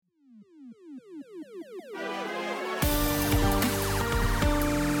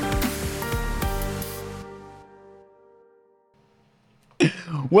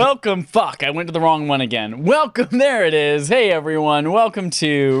Welcome. Fuck, I went to the wrong one again. Welcome. There it is. Hey, everyone. Welcome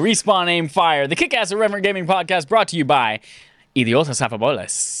to Respawn Aim Fire, the kick-ass irreverent gaming podcast brought to you by Idiotas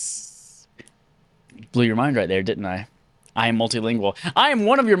Afabolas. Blew your mind right there, didn't I? I am multilingual. I am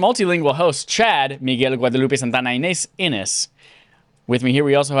one of your multilingual hosts, Chad Miguel Guadalupe Santana Inés. With me here,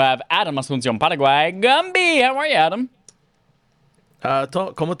 we also have Adam Asuncion Paraguay. Gumby, how are you, Adam?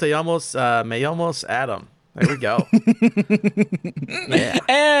 ¿Cómo te llamas? Me llamo Adam. There we go. Yeah.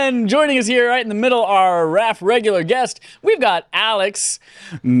 And joining us here right in the middle, our RAF regular guest, we've got Alex.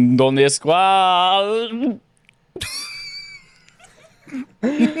 Donde escual?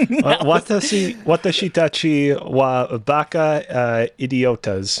 Watashitachi wa baka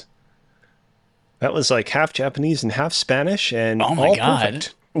idiotas. That was like half Japanese and half Spanish, and oh my all god,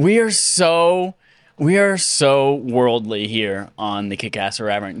 perfect. we are so worldly here on the Kick-Ass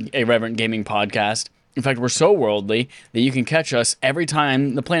Irreverent Gaming Podcast. In fact, we're so worldly that you can catch us every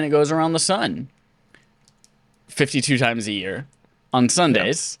time the planet goes around the sun, 52 times a year on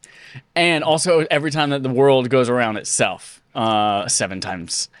Sundays, and also every time that the world goes around itself, 7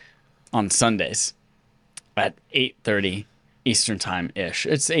 times on Sundays at 8:30 Eastern time-ish.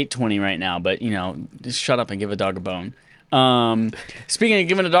 It's 8:20 right now, but, you know, just shut up and give a dog a bone. Speaking of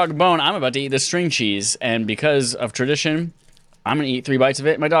giving a dog a bone, I'm about to eat this string cheese, and because of tradition, I'm going to eat 3 bites of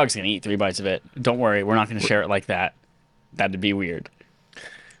it. My dog's going to eat 3 bites of it. Don't worry, we're not going to share it like that. That'd be weird.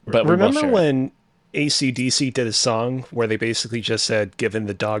 But remember when AC/DC did a song where they basically just said, giving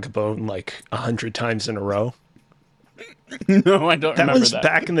the dog a bone like 100 times in a row? No, I don't remember that. That was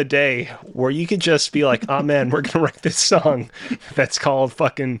back in the day where you could just be like, oh man, we're going to write this song that's called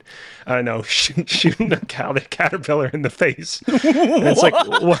fucking, I don't know, shooting a caterpillar in the face. And it's like,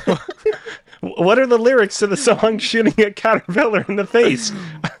 what are the lyrics to the song shooting a caterpillar in the face?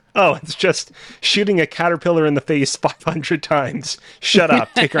 Oh, it's just shooting a caterpillar in the face 500 times. Shut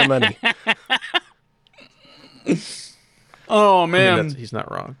up. Take our money. Oh, man. I mean, he's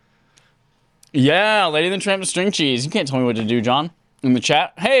not wrong. Yeah, Lady and the Tramp and string cheese. You can't tell me what to do, John. In the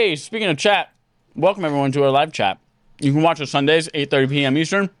chat. Hey, speaking of chat, welcome everyone to our live chat. You can watch us Sundays, 8:30 p.m.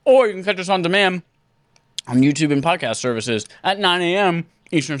 Eastern, or you can catch us on demand on YouTube and podcast services at 9 a.m.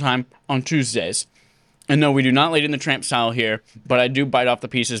 Eastern Time on Tuesdays. And no, we do not Lady and the Tramp style here, but I do bite off the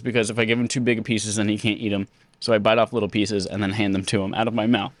pieces because if I give him too big of pieces, then he can't eat them. So I bite off little pieces and then hand them to him out of my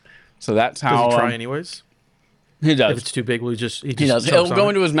mouth. So that's how... Does he try anyways? He does. If it's too big, he just does. He'll go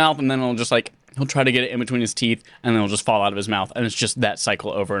into his mouth and then he'll just like... He'll try to get it in between his teeth, and then it'll just fall out of his mouth. And it's just that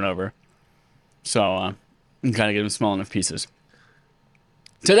cycle over and over. So, you gotta get him small enough pieces.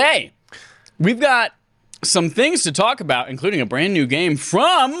 Today, we've got some things to talk about, including a brand new game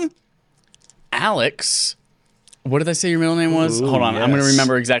from Alex. What did I say your middle name was? Ooh, Hold on, yes. I'm gonna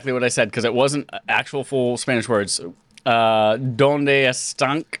remember exactly what I said, because it wasn't actual full Spanish words. Donde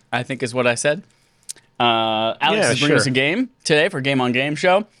están, I think is what I said. Alex is bringing us a game today for Game on Game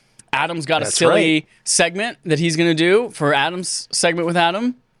Show. Adam's got a silly segment that he's going to do for Adam's segment with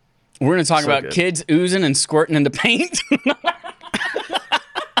Adam. We're going to talk about kids oozing and squirting into paint.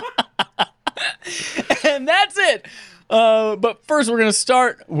 And that's it. But first, we're going to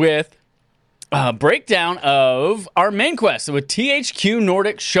start with a breakdown of our main quest with THQ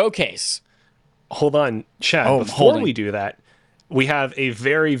Nordic Showcase. Hold on, Chad. Before we do that, we have a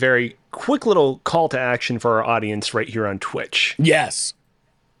very, very quick little call to action for our audience right here on Twitch. Yes.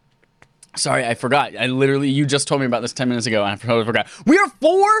 Sorry, I forgot. You just told me about this 10 minutes ago, and I totally forgot. We are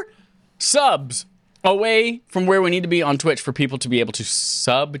 4 subs away from where we need to be on Twitch for people to be able to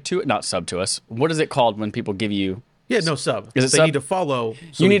not sub to us. What is it called when people give you... Yeah, no sub. Is it they sub? Need to follow.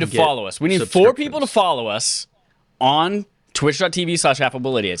 So you need to follow us. We need 4 people to follow us on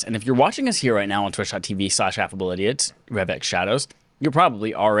twitch.tv/affableidiots. And if you're watching us here right now on twitch.tv/affableidiots, RevX Shadows, you're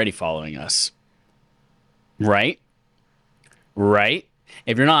probably already following us. Right?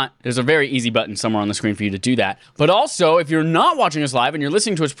 If you're not, there's a very easy button somewhere on the screen for you to do that. But also, if you're not watching us live and you're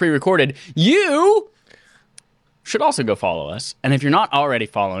listening to us pre-recorded, you should also go follow us. And if you're not already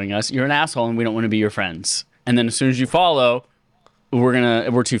following us, you're an asshole and we don't want to be your friends. And then as soon as you follow,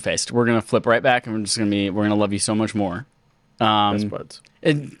 we're two-faced. We're gonna flip right back and we're gonna love you so much more. Best buds.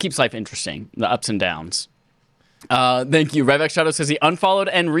 It keeps life interesting, the ups and downs. Thank you. RevX Shadow says he unfollowed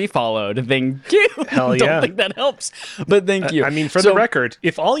and refollowed. Thank you. Hell yeah. Don't think that helps, but thank you. I mean, for the record,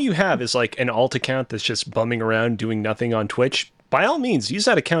 if all you have is like an alt account that's just bumming around doing nothing on Twitch, by all means, use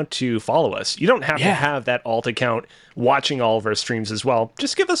that account to follow us. You don't have to have that alt account watching all of our streams as well.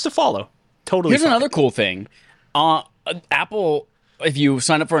 Just give us a follow. Totally. Here's another cool thing. Apple, if you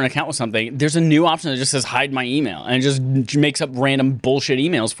sign up for an account with something, there's a new option that just says hide my email, and it just makes up random bullshit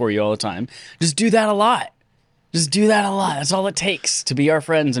emails for you all the time. Just do that a lot. Just do that a lot. That's all it takes to be our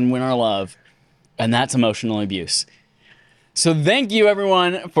friends and win our love. And that's emotional abuse. So thank you,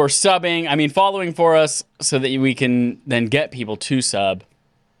 everyone, for subbing. I mean, following for us so that we can then get people to sub.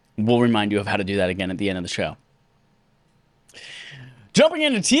 We'll remind you of how to do that again at the end of the show. Jumping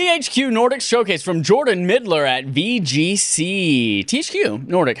into THQ Nordic Showcase from Jordan Midler at VGC. THQ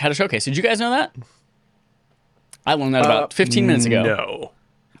Nordic had a showcase. Did you guys know that? I learned that about 15 minutes ago. No.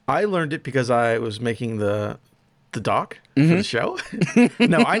 I learned it because I was making the doc for the show.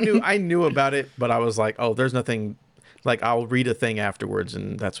 No, I knew about it, but I was like, oh, there's nothing. Like, I'll read a thing afterwards,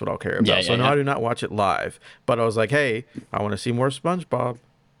 and that's what I'll care about. So no, I do not watch it live. But I was like, hey, I want to see more SpongeBob.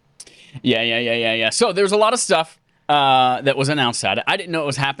 Yeah. So there's a lot of stuff that was announced at it. I didn't know it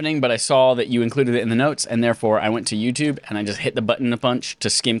was happening, but I saw that you included it in the notes, and therefore I went to YouTube and I just hit the button a bunch to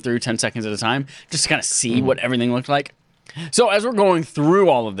skim through 10 seconds at a time, just to kind of see what everything looked like. So as we're going through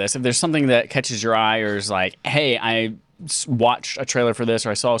all of this, if there's something that catches your eye or is like, hey, I watched a trailer for this or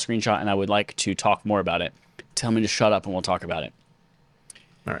I saw a screenshot and I would like to talk more about it, tell me to shut up and we'll talk about it.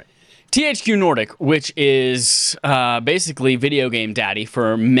 All right. THQ Nordic, which is basically video game daddy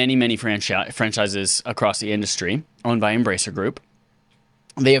for many franchises across the industry, owned by Embracer Group,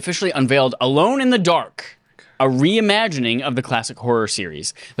 they officially unveiled Alone in the Dark, a reimagining of the classic horror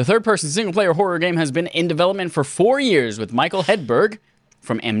series. The third-person single-player horror game has been in development for 4 years, with Michael Hedberg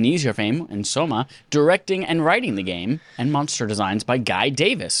from Amnesia fame and Soma directing and writing the game, and monster designs by Guy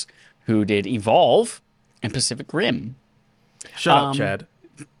Davis, who did Evolve and Pacific Rim. Shut up, Chad.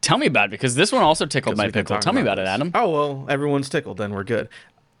 Tell me about it, because this one also tickled my pickle. Tell me about it, Adam. Oh, well, everyone's tickled, then we're good.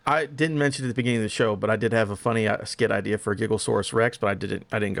 I didn't mention it at the beginning of the show, but I did have a funny skit idea for a Gigglesaurus Rex, but I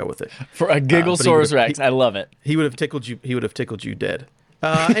didn't go with it. For a Gigglesaurus Rex, I love it. He would have tickled you dead.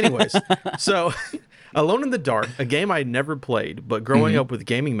 Anyways, so Alone in the Dark, a game I never played, but growing up with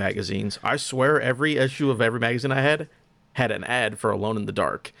gaming magazines, I swear every issue of every magazine I had an ad for Alone in the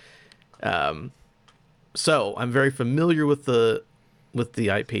Dark. So I'm very familiar with the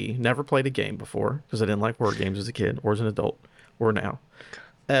IP. Never played a game before because I didn't like horror games as a kid or as an adult or now.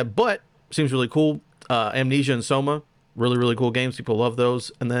 But seems really cool. Amnesia and Soma, really cool games. People love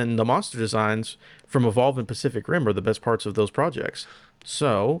those. And then the monster designs from Evolve and Pacific Rim are the best parts of those projects.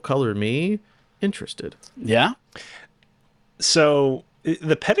 So color me interested. Yeah. So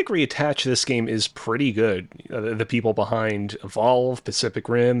the pedigree attached to this game is pretty good. The people behind Evolve, Pacific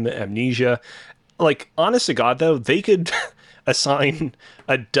Rim, Amnesia. Like, honest to God, though, they could assign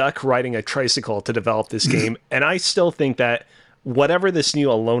a duck riding a tricycle to develop this game, and I still think that whatever this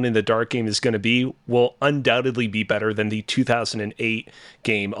new Alone in the Dark game is going to be will undoubtedly be better than the 2008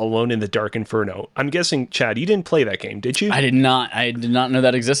 game Alone in the Dark Inferno. I'm guessing, Chad, you didn't play that game, did you? I did not know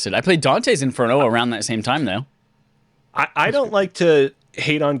that existed. I played Dante's Inferno around that same time, though. I don't like to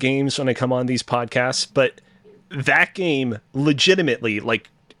hate on games when I come on these podcasts, but that game legitimately, like,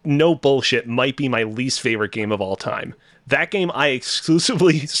 no bullshit, might be my least favorite game of all time. That game, I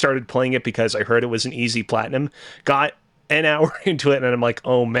exclusively started playing it because I heard it was an easy platinum, got an hour into it, and I'm like,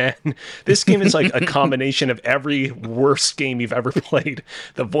 oh man, this game is like a combination of every worst game you've ever played.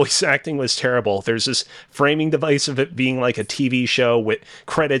 The voice acting was terrible. There's this framing device of it being like a TV show with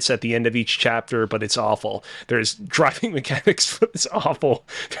credits at the end of each chapter, but it's awful. There's driving mechanics, but it's awful.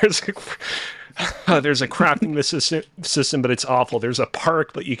 There's a crafting system, but it's awful. There's a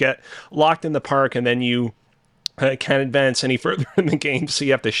park, but you get locked in the park, and then you can't advance any further in the game, so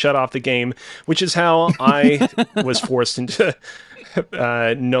you have to shut off the game, which is how I was forced into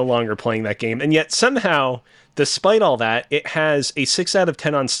no longer playing that game. And yet somehow, despite all that, it has a 6 out of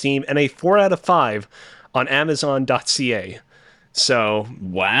 10 on Steam and a 4 out of 5 on Amazon.ca. So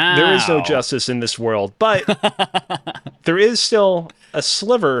wow, there is no justice in this world, but there is still a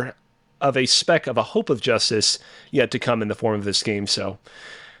sliver of a speck of a hope of justice yet to come in the form of this game. So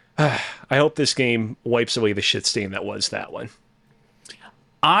I hope this game wipes away the shit stain that was that one.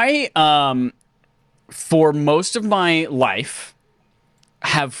 I, for most of my life,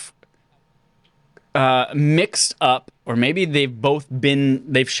 have mixed up, or maybe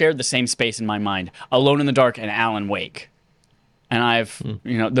they've shared the same space in my mind, Alone in the Dark and Alan Wake. And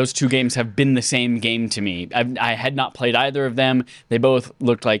those two games have been the same game to me. I had not played either of them. They both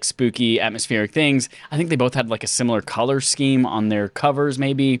looked like spooky, atmospheric things. I think they both had like a similar color scheme on their covers,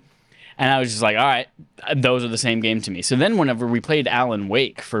 maybe. And I was just like, all right, those are the same game to me. So then whenever we played Alan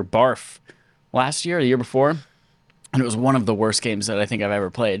Wake for Barf last year, or the year before, and it was one of the worst games that I think I've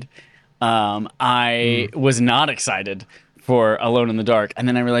ever played, I was not excited for Alone in the Dark. And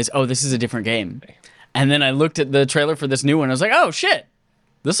then I realized, oh, this is a different game. And then I looked at the trailer for this new one. I was like, oh, shit,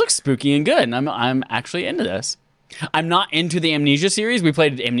 this looks spooky and good. And I'm actually into this. I'm not into the Amnesia series. We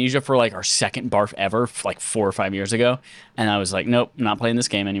played Amnesia for like our second barf ever, like 4 or 5 years ago, and I was like, nope, not playing this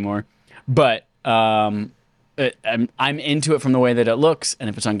game anymore. But I'm into it from the way that it looks, and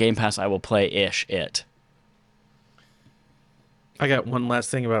if it's on Game Pass, I will play it. I got one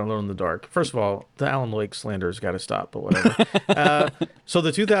last thing about Alone in the Dark. First of all, the Alan Wake slander's got to stop, but whatever. So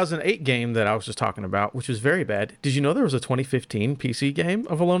the 2008 game that I was just talking about, which was very bad. Did you know there was a 2015 PC game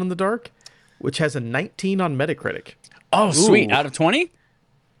of Alone in the Dark, which has a 19 on Metacritic? Oh, sweet! Ooh. Out of 20?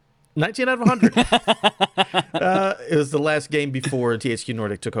 19 out of 100. It was the last game before THQ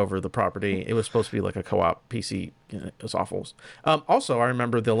Nordic took over the property. It was supposed to be like a co-op PC. It was awful. Also, I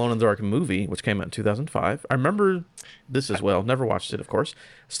remember the Alone in the Dark movie, which came out in 2005. I remember this as well. Never watched it, of course.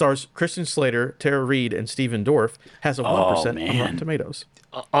 Stars Christian Slater, Tara Reid, and Steven Dorff. Has a 1% on Rotten Tomatoes.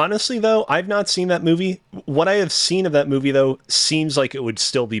 Honestly, though, I've not seen that movie. What I have seen of that movie, though, seems like it would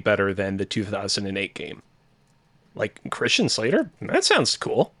still be better than the 2008 game. Like, Christian Slater? That sounds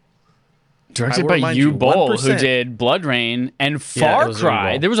cool. Directed by Yu Boll, who did Blood Rain and Far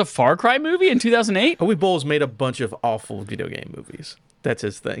Cry. There was a Far Cry movie in 2008? Uwe Boll's made a bunch of awful video game movies. That's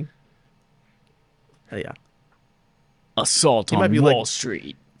his thing. Yeah. Assault on Wall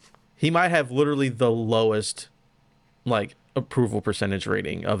Street. He might have literally the lowest, like, approval percentage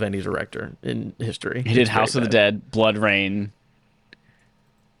rating of any director in history. He did House of the Dead, Blood Rain.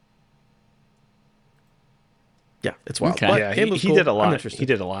 Yeah, it's wild. Okay. But Yeah, he he did a lot. He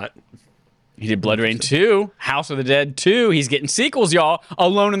did a lot. He did Blood Rain 2, House of the Dead 2. He's getting sequels, y'all.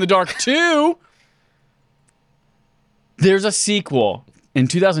 Alone in the Dark 2. There's a sequel in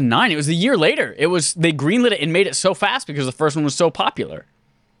 2009. It was a year later. They greenlit it and made it so fast because the first one was so popular.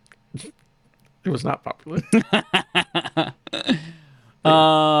 It was not popular.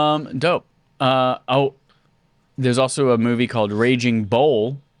 Dope. There's also a movie called Raging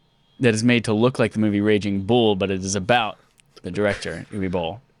Bull that is made to look like the movie Raging Bull, but it is about the director, Uwe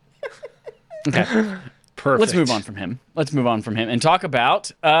Boll. Okay. Perfect. Let's move on from him and talk about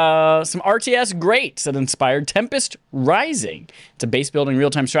some RTS greats that inspired Tempest Rising. It's a base-building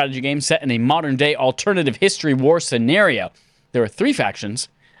real-time strategy game set in a modern-day alternative history war scenario. There are 3 factions,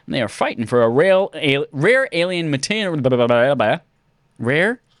 and they are fighting for a rare alien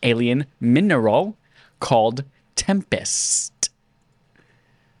mineral called Tempest.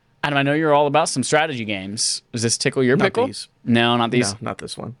 Adam, I know you're all about some strategy games. Does this tickle your pickle? These. No, not these. No, not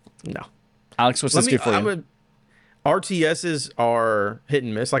this one. No. Alex, what's this do for you? RTSs are hit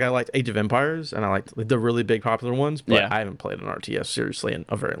and miss. Like, I liked Age of Empires, and I liked the really big popular ones, but Yeah. I haven't played an RTS seriously in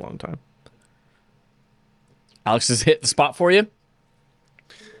a very long time. Alex has hit the spot for you?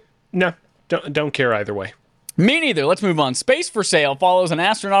 No, don't care either way. Me neither. Let's move on. Space for Sale follows an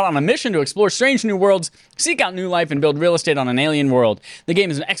astronaut on a mission to explore strange new worlds, seek out new life, and build real estate on an alien world. The game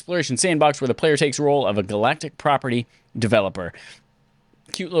is an exploration sandbox where the player takes the role of a galactic property developer.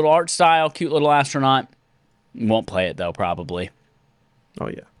 Cute little art style, cute little astronaut. Won't play it, though, probably. Oh,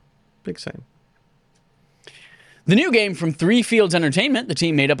 yeah. Big same. The new game from Three Fields Entertainment, the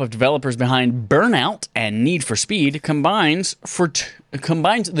team made up of developers behind Burnout and Need for Speed, combines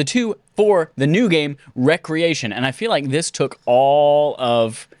the two for the new game Recreation. And I feel like this took all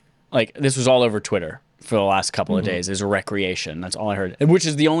of, like, this was all over Twitter for the last couple of days, is Recreation. That's all I heard. Which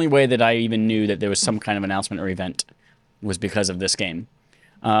is the only way that I even knew that there was some kind of announcement or event, was because of this game.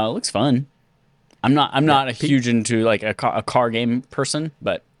 Looks fun. I'm not a huge into like a car game person,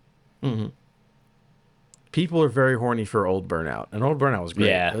 but People are very horny for old Burnout, and old Burnout was great.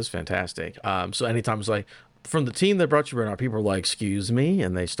 Yeah. It was fantastic. So anytime it's like, from the team that brought you Burnout, people are like, excuse me,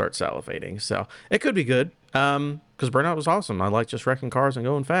 and they start salivating. So it could be good, because Burnout was awesome. I like just wrecking cars and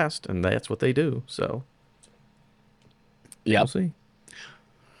going fast, and that's what they do. So yeah. we'll see.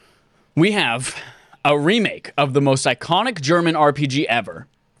 We have a remake of the most iconic German RPG ever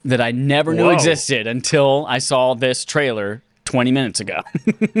that I never knew Whoa. existed until I saw this trailer 20 minutes ago.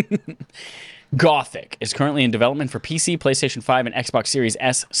 Gothic is currently in development for PC, PlayStation 5, and Xbox Series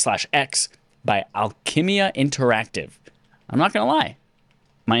S/X by Alchemia Interactive. I'm not going to lie.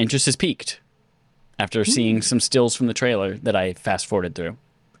 My interest has peaked after seeing some stills from the trailer that I fast-forwarded through.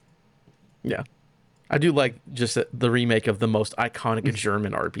 Yeah. I do like just the remake of the most iconic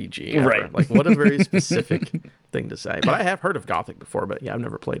German RPG ever. Right. Like, what a very specific thing to say. But I have heard of Gothic before, but yeah, I've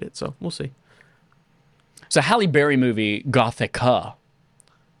never played it, so we'll see. It's a Halle Berry movie, Gothica.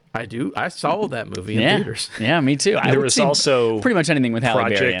 I do. I saw that movie in theaters. Yeah, me too. I There would was see also pretty much anything with Halle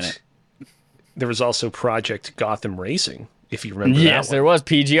Berry in it. There was also Project Gotham Racing, if you remember Yes, that there one. was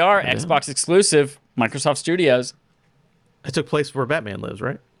PGR, Xbox exclusive, Microsoft Studios. It took place where Batman lives,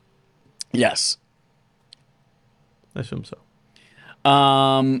 right? Yes. I assume so.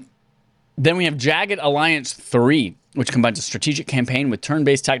 Then we have Jagged Alliance 3, which combines a strategic campaign with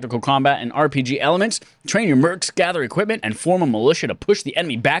turn-based tactical combat and RPG elements. Train your mercs, gather equipment, and form a militia to push the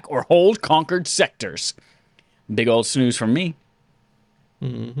enemy back or hold conquered sectors. Big old snooze from me.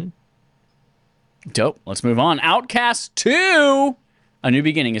 Mm-hmm. Dope. Let's move on. Outcast 2! A New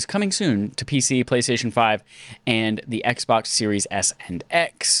Beginning is coming soon to PC, PlayStation 5, and the Xbox Series S and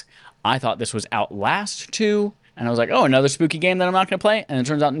X. I thought this was Outlast 2, and I was like, oh, another spooky game that I'm not going to play? And it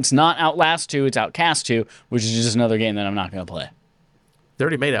turns out it's not Outlast 2, it's Outcast 2, which is just another game that I'm not going to play. They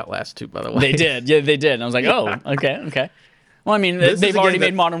already made Outlast 2, by the way. They did. Yeah, they did. And I was like, oh, okay. Well, I mean, they've already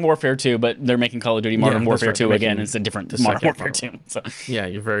made Modern Warfare 2, but they're making Call of Duty Modern Warfare 2 again. It's a different Modern Warfare 2. So. Yeah,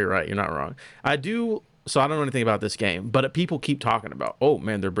 you're very right. You're not wrong. So I don't know anything about this game, but people keep talking about, oh,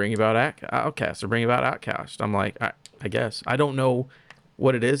 man, they're bringing about Outcast. They're bringing about Outcast. I'm like, I guess. I don't know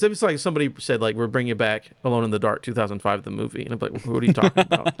what it is. It's like somebody said, like, we're bringing back Alone in the Dark 2005, the movie. And I'm like, what are you talking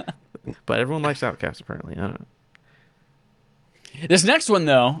about? But everyone likes Outcast, apparently. I don't know. This next one,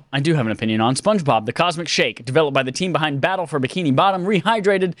 though, I do have an opinion on. SpongeBob, The Cosmic Shake, developed by the team behind Battle for Bikini Bottom,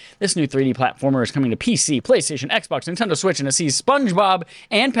 Rehydrated. This new 3D platformer is coming to PC, PlayStation, Xbox, Nintendo Switch, and it sees SpongeBob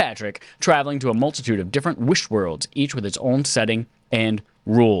and Patrick traveling to a multitude of different wish worlds, each with its own setting and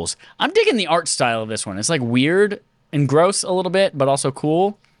rules. I'm digging the art style of this one. It's like weird and gross a little bit, but also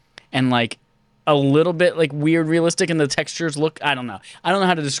cool, and like a little bit like weird, realistic, and the textures look, I don't know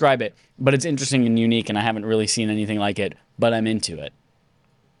how to describe it, but it's interesting and unique, and I haven't really seen anything like it, but I'm into it.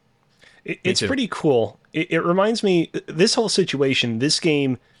 It's pretty cool. It reminds me, this whole situation, this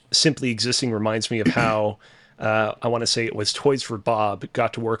game simply existing reminds me of how, I want to say it was Toys for Bob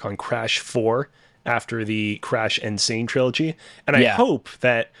got to work on Crash 4 after the Crash Insane trilogy. And I hope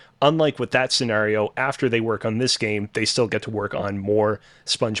that, unlike with that scenario, after they work on this game, they still get to work on more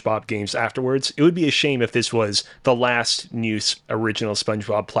SpongeBob games afterwards. It would be a shame if this was the last new original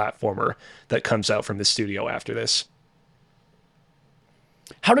SpongeBob platformer that comes out from the studio after this.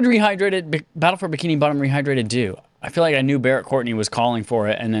 How did Battle for Bikini Bottom Rehydrated do? I feel like I knew Barrett Courtney was calling for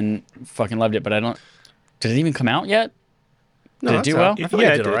it and then fucking loved it, but I don't... Did it even come out yet? No, did it do well? I feel like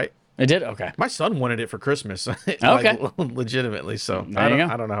it did all right. It did? Okay. My son wanted it for Christmas. Okay. Legitimately. So I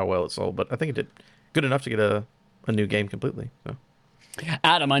don't know how well it sold, but I think it did good enough to get a new game completely. So.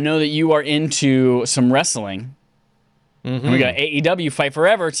 Adam, I know that you are into some wrestling. Mm-hmm. And we got AEW Fight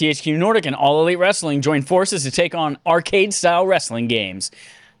Forever, THQ Nordic, and All Elite Wrestling join forces to take on arcade-style wrestling games.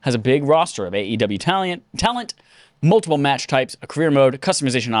 Has a big roster of AEW talent, multiple match types, a career mode,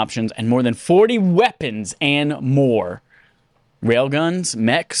 customization options, and more than 40 weapons and more. Railguns,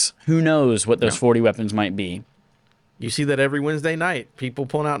 mechs, who knows what those 40 weapons might be. You see that every Wednesday night. People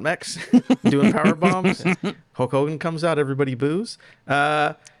pulling out mechs, doing power bombs. Hulk Hogan comes out, everybody boos.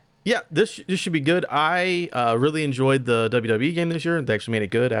 Yeah, this should be good. I really enjoyed the WWE game this year. They actually made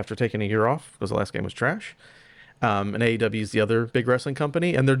it good after taking a year off because the last game was trash. And AEW is the other big wrestling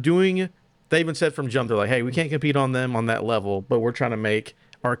company. And they even said from jump, they're like, hey, we can't compete on them on that level, but we're trying to make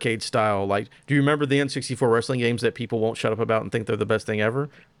arcade style. Like, do you remember the N64 wrestling games that people won't shut up about and think they're the best thing ever?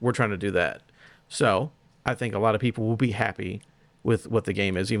 We're trying to do that. So I think a lot of people will be happy with what the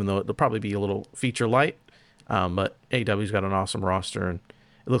game is, even though it'll probably be a little feature light. But AEW's got an awesome roster, and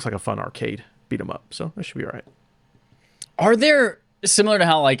it looks like a fun arcade beat 'em up. So that should be all right. Are there, similar to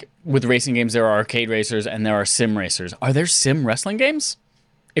how like with racing games there are arcade racers and there are sim racers, are there sim wrestling games?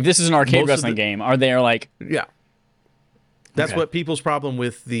 If this is an arcade wrestling game, are there like... Yeah. That's what people's problem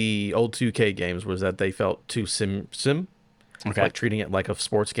with the old 2K games was, that they felt too sim. Okay. Like treating it like a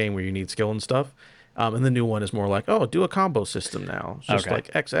sports game where you need skill and stuff. And the new one is more like, oh, do a combo system now. It's just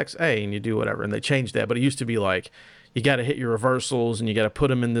like XXA and you do whatever. And they changed that. But it used to be like, you got to hit your reversals and you got to put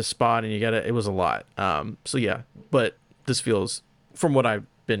them in this spot and it was a lot. So yeah, but this feels, from what I've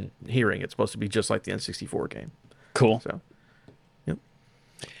been hearing, it's supposed to be just like the N64 game. Cool. So,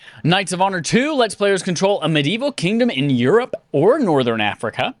 Knights of Honor 2 lets players control a medieval kingdom in Europe or Northern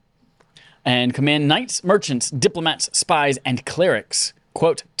Africa and command knights, merchants, diplomats, spies, and clerics,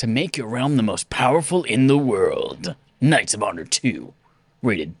 quote, to make your realm the most powerful in the world. Knights of Honor 2.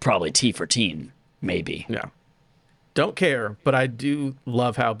 Rated probably T for teen. Maybe. Yeah. Don't care, but I do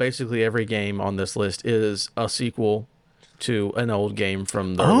love how basically every game on this list is a sequel to an old game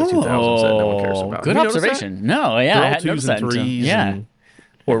from the early 2000s that no one cares about. Good observation. No, yeah, I hadn't noticed that. Yeah.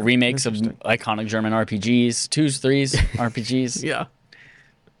 Or remakes of iconic German RPGs, 2s, 3s, RPGs. Yeah.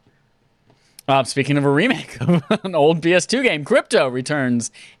 Speaking of a remake of an old PS2 game, Crypto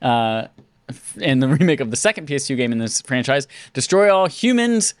returns in the remake of the second PS2 game in this franchise. Destroy All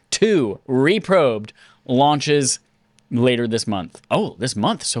Humans 2 Reprobed launches later this month. Oh, this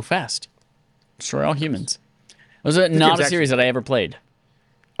month, so fast. Destroy All Humans. It was not a series that I ever played.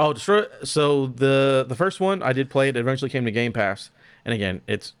 Oh, destroy. So the first one I did play. It eventually came to Game Pass, and again,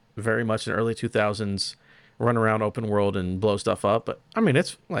 it's very much an early 2000s run around open world and blow stuff up. But I mean,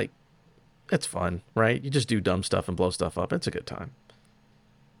 it's like it's fun, right? You just do dumb stuff and blow stuff up. It's a good time.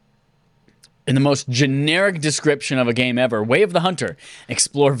 In the most generic description of a game ever, Way of the Hunter.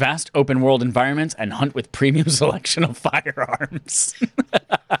 Explore vast open world environments and hunt with premium selection of firearms.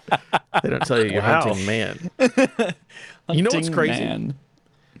 They don't tell you you're Wow. hunting man. You know what's Hunting crazy? man.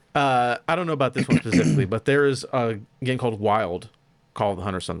 I don't know about this one specifically, but there is a game called Wild, Call of the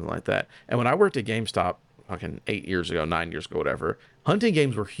Hunter, something like that. And when I worked at GameStop, fucking 8 years ago, 9 years ago, whatever, hunting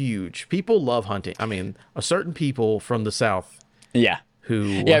games were huge. People love hunting. I mean, a certain people from the South Yeah.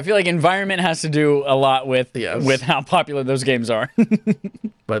 who Yeah, I feel like environment has to do a lot with Yes. with how popular those games are.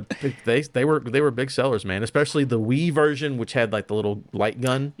 but they were big sellers, man. Especially the Wii version, which had like the little light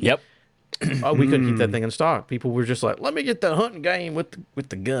gun. Yep. Oh, we couldn't keep that thing in stock. People were just like, "Let me get the hunting game with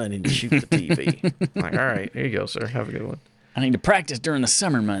the gun and shoot the TV." Like, all right, here you go, sir. Have a good one. I need to practice during the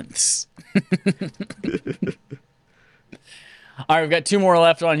summer months. All right, we've got 2 more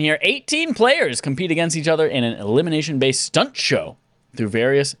left on here. 18 players compete against each other in an elimination-based stunt show through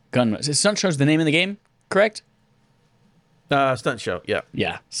various gun modes. Stunt show's the name of the game, correct? Stunt show, yeah.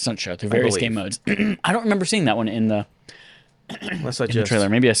 Yeah, stunt show through various believe. game modes. I don't remember seeing that one in the Unless I the just trailer.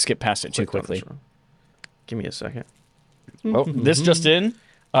 Maybe I skipped past it too clicked on quickly. this one. Give me a second. Oh, this just in.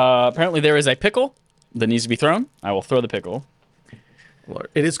 Apparently there is a pickle that needs to be thrown. I will throw the pickle. Lord.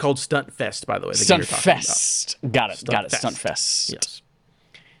 It is called Stunt Fest, by the way. The game Stunt you're talking about. Fest. Got it. Stunt Got it. Fest. Stunt Fest. Yes.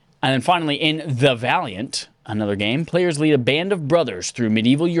 And then finally, in The Valiant, another game, players lead a band of brothers through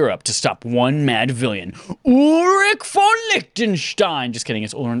medieval Europe to stop one mad villain, Ulrich von Liechtenstein. Just kidding,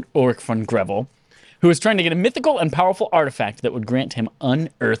 it's Ulrich von Grevel, who is trying to get a mythical and powerful artifact that would grant him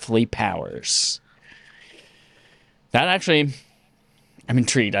unearthly powers. That actually, I'm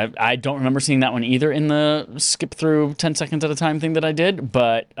intrigued. I don't remember seeing that one either in the skip through 10 seconds at a time thing that I did,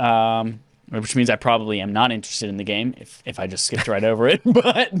 but which means I probably am not interested in the game if I just skipped right over it.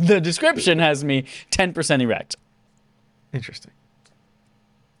 But the description has me 10% erect. Interesting.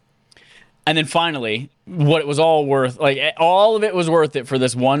 And then finally, what it was all worth, like all of it was worth it for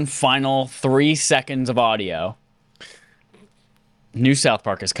this one final 3 seconds of audio. New South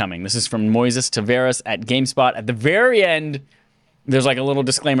Park is coming. This is from Moises Tavares at GameSpot. At the very end, there's like a little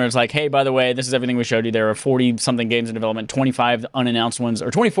disclaimer. It's like, hey, by the way, this is everything we showed you. There are 40-something games in development, 25 unannounced ones, or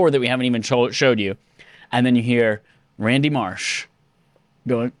 24 that we haven't even showed you. And then you hear Randy Marsh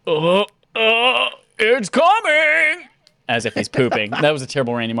going, it's coming! As if he's pooping. That was a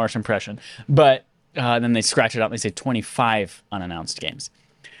terrible Randy Marsh impression. But then they scratch it out and they say 25 unannounced games.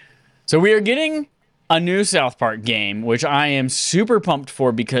 So we are getting a new South Park game, which I am super pumped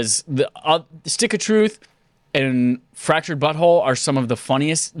for because the Stick of Truth and Fractured Butthole are some of the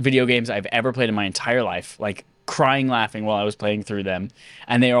funniest video games I've ever played in my entire life. Like crying, laughing while I was playing through them.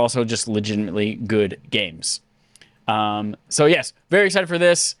 And they are also just legitimately good games. So yes, very excited for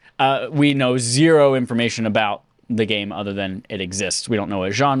this. We know zero information about the game other than it exists. We don't know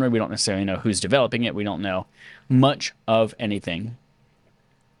a genre. We don't necessarily know who's developing it. We don't know much of anything.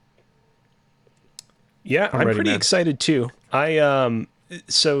 Yeah, I'm ready, pretty man. excited too.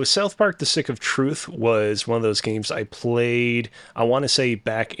 So South Park: The Stick of Truth was one of those games I played, I want to say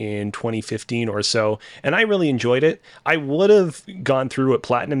back in 2015 or so, and I really enjoyed it. I would have gone through it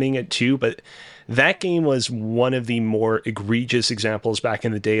platinuming it too, but that game was one of the more egregious examples back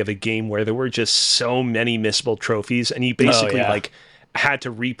in the day of a game where there were just so many missable trophies, and you basically yeah. like had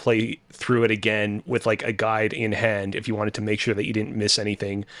to replay through it again with like a guide in hand if you wanted to make sure that you didn't miss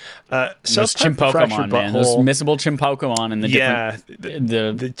anything. Those South Park: The Fractured Chimpokemon, man. Those Butthole- missable Chimpokemon and the different,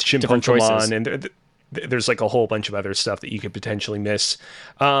 the the different choices. Chimpokemon, and there's like a whole bunch of other stuff that you could potentially miss.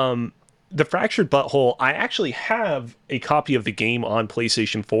 The Fractured Butthole, I actually have a copy of the game on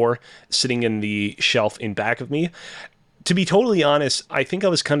PlayStation 4 sitting in the shelf in back of me. To be totally honest, I think I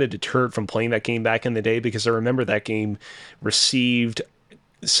was kind of deterred from playing that game back in the day because I remember that game received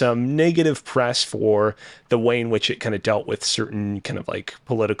some negative press for the way in which it kind of dealt with certain kind of like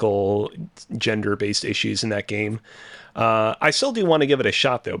political gender-based issues in that game. I still do want to give it a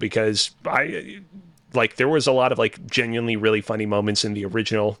shot though, because there was a lot of like genuinely really funny moments in the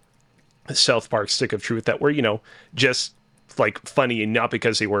original South Park: Stick of Truth that were, just like funny, and not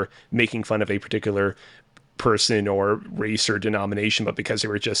because they were making fun of a particular person or race or denomination, but because they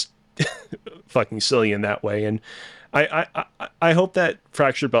were just fucking silly in that way. And I hope that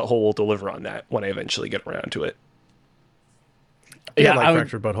Fractured Butthole will deliver on that when I eventually get around to it. Yeah, Yeah, I I like would-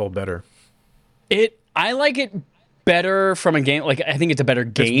 Fractured Butthole better. I like it better from a game. Like I think it's a better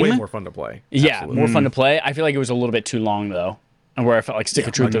game. It's way more fun to play. Yeah, Absolutely. more fun to play. I feel like it was a little bit too long though. and where I felt like Stick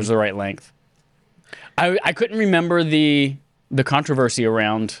of Truth was the right length. I couldn't remember the controversy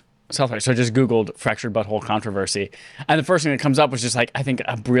around South Park, so I just Googled fractured butthole controversy, and the first thing that comes up was just like, I think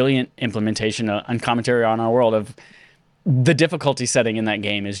a brilliant implementation and commentary on our world of the difficulty setting in that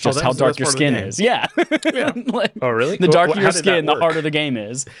game is just how dark your skin is. Yeah. Like, Oh, really? the darker How your did that skin, the work? harder the game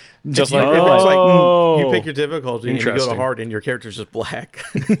is. If Just like, it's like Oh. you pick your difficulty and you go to Interesting. hard and your character's just black.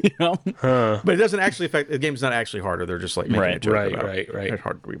 you know? But it doesn't actually affect the game's not actually harder. They're just like making a joke right, about right. it's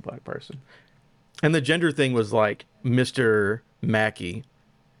hard to be a black person. And the gender thing was like Mr. Mackey.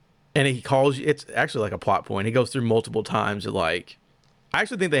 And he calls you, it's actually like a plot point. He goes through multiple times of like, I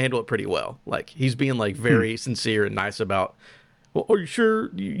actually think they handle it pretty well. Like he's being like very sincere and nice about, well, are you sure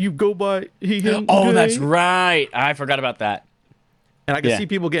you go by he, him? Oh, they? that's right. I forgot about that. And I can Yeah. see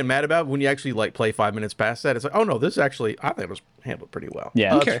people getting mad about it when you actually like play 5 minutes past that. It's like, oh no, this actually, I think it was handled pretty well.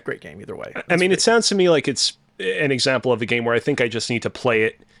 Yeah. It's Okay. a great game either way. I mean, it sounds to me like it's an example of a game where I think I just need to play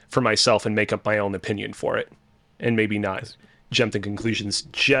it for myself and make up my own opinion for it, and maybe not jump to conclusions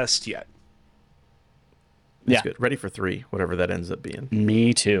just yet. It's Yeah. good. Ready for 3, whatever that ends up being.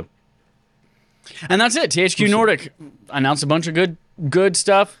 Me too. And that's it. THQ Nordic announced a bunch of good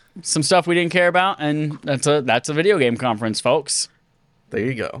stuff, some stuff we didn't care about, and that's a video game conference, folks. There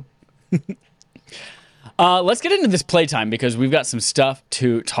you go. Let's get into this playtime because we've got some stuff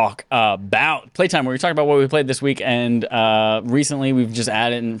to talk about. Playtime, where we talk about what we played this week, and recently we've just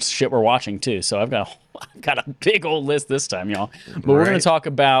added in shit we're watching too. So I've got a big old list this time, y'all. But we're going Right. to talk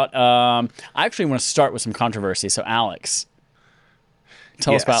about. I actually want to start with some controversy. So Alex,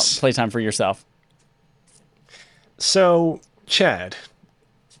 tell us about Yes. playtime for yourself. So, Chad,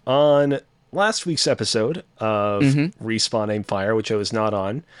 on last week's episode of Respawn Aim Fire, which I was not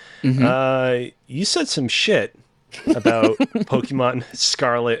on, you said some shit about Pokemon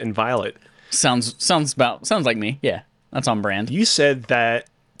Scarlet and Violet. Sounds like me. Yeah, that's on brand. You said that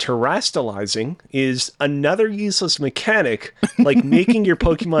terastallizing is another useless mechanic, like making your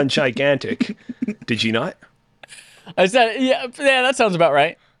Pokemon gigantic. Did you not? I said, yeah, that sounds about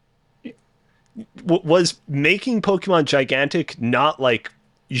right. Was making Pokemon gigantic not like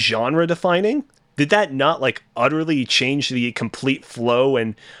genre defining? Did that not like utterly change the complete flow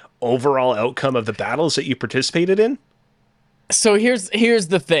and overall outcome of the battles that you participated in? So here's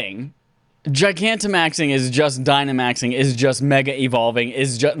the thing. Gigantamaxing is just Dynamaxing, is just Mega Evolving,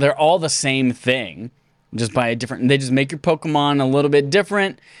 they're all the same thing. Just by a different, they just make your Pokemon a little bit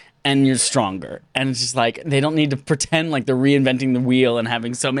different and you're stronger. And it's just like, they don't need to pretend like they're reinventing the wheel and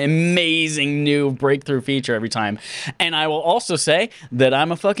having some amazing new breakthrough feature every time. And I will also say that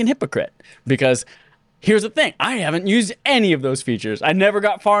I'm a fucking hypocrite because here's the thing. I haven't used any of those features. I never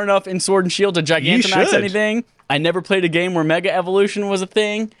got far enough in Sword and Shield to Gigantamax should. anything. I never played a game where Mega Evolution was a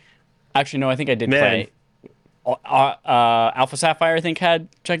thing. Actually, no, I think I did Man. play. Alpha Sapphire, I think, had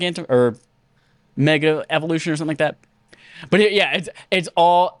or Mega Evolution or something like that. But yeah, it's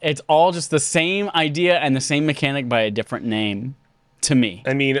all just the same idea and the same mechanic by a different name to me.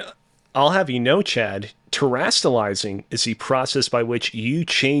 I mean, I'll have you know, Chad, terastallizing is the process by which you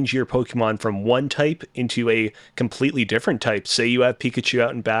change your Pokemon from one type into a completely different type. Say you have Pikachu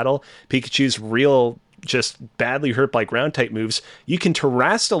out in battle, Pikachu's real just badly hurt by ground type moves. You can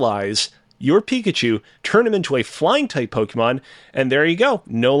terastallize your Pikachu, turn him into a flying type Pokemon, and there you go.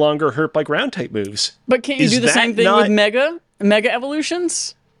 No longer hurt by ground type moves. But can't you Is do the that same thing not- with Mega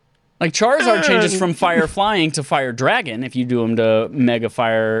Evolutions? Like Charizard changes from Fire Flying to Fire Dragon if you do him to Mega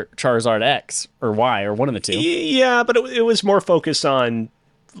Fire Charizard X or Y or one of the two. Yeah, but it was more focused on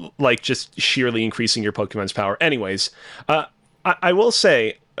like just sheerly increasing your Pokemon's power. Anyways, I will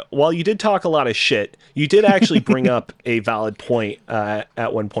say, while you did talk a lot of shit, you did actually bring up a valid point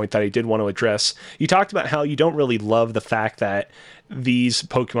at one point that I did want to address. You talked about how you don't really love the fact that these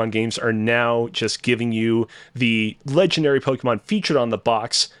Pokemon games are now just giving you the legendary Pokemon featured on the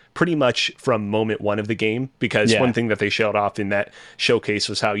box pretty much from moment one of the game, because one thing that they showed off in that showcase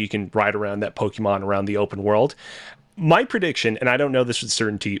was how you can ride around that Pokemon around the open world. My prediction, and I don't know this with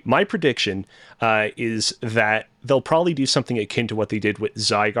certainty, my prediction is that they'll probably do something akin to what they did with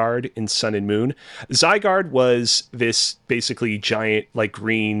Zygarde in Sun and Moon. Zygarde was this basically giant, like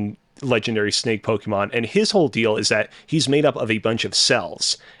green legendary snake Pokemon, and his whole deal is that he's made up of a bunch of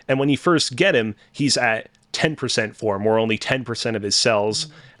cells. And when you first get him, he's at 10% form, where only 10% of his cells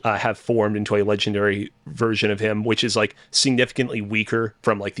have formed into a legendary version of him, which is like significantly weaker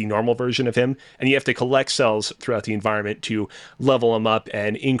from like the normal version of him. And you have to collect cells throughout the environment to level him up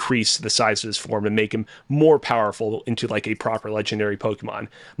and increase the size of his form and make him more powerful into like a proper legendary Pokemon.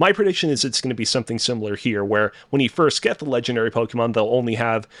 My prediction is it's going to be something similar here, where when you first get the legendary Pokemon, they'll only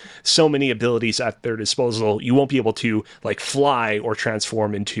have so many abilities at their disposal. You won't be able to like fly or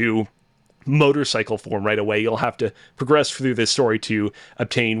transform into motorcycle form right away. You'll have to progress through this story to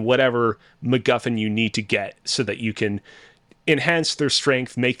obtain whatever MacGuffin you need to get so that you can enhance their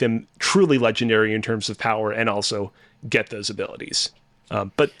strength, make them truly legendary in terms of power, and also get those abilities.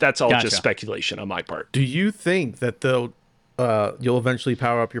 But that's all just speculation on my part. Do you think that you'll eventually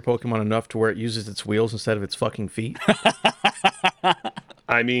power up your Pokemon enough to where it uses its wheels instead of its fucking feet?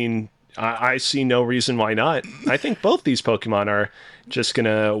 I mean, I see no reason why not. I think both these Pokemon are just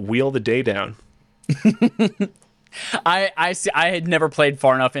gonna wheel the day down. I see. I had never played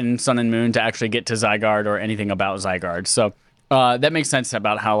far enough in Sun and Moon to actually get to Zygarde or anything about Zygarde, so that makes sense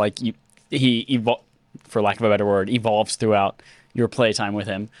about how like he for lack of a better word, evolves throughout your playtime with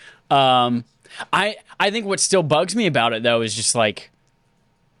him. I think what still bugs me about it though is just like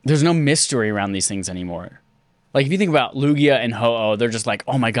there's no mystery around these things anymore. Like, if you think about Lugia and Ho-Oh, they're just like,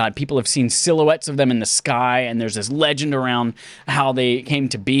 oh my god, people have seen silhouettes of them in the sky, and there's this legend around how they came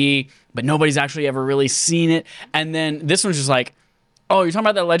to be, but nobody's actually ever really seen it. And then this one's just like, oh, you're talking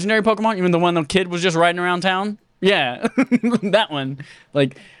about that legendary Pokemon? You mean the one the kid was just riding around town? Yeah, that one.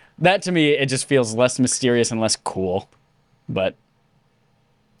 Like, that to me, it just feels less mysterious and less cool. But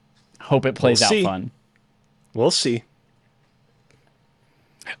hope it plays out fun. We'll see.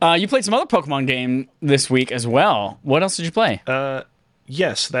 You played some other Pokemon game this week as well. What else did you play?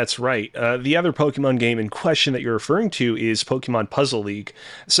 Yes, that's right. The other Pokemon game in question that you're referring to is Pokemon Puzzle League.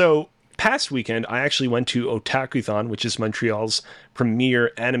 So, past weekend, I actually went to Otakuthon, which is Montreal's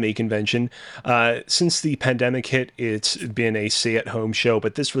premier anime convention. Since the pandemic hit, it's been a stay-at-home show,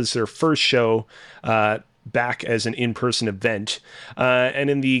 but this was their first show back as an in-person event.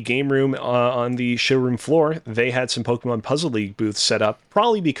 And in the game room on the showroom floor, they had some Pokemon Puzzle League booths set up,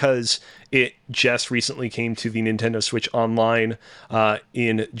 probably because it just recently came to the Nintendo Switch Online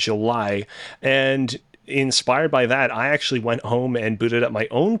in July. And inspired by that, I actually went home and booted up my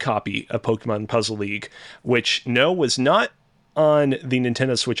own copy of Pokemon Puzzle League, which was not on the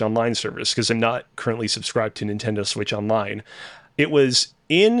Nintendo Switch Online service, because I'm not currently subscribed to Nintendo Switch Online. It was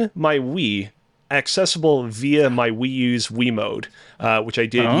in my Wii, accessible via my Wii U's Wii Mode, which I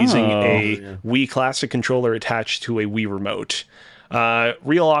did using a Wii Classic controller attached to a Wii Remote.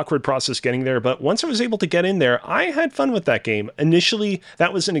 Real awkward process getting there, but once I was able to get in there, I had fun with that game. Initially,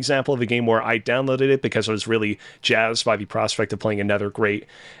 that was an example of a game where I downloaded it because I was really jazzed by the prospect of playing another great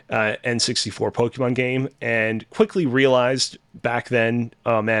N64 Pokemon game, and quickly realized back then,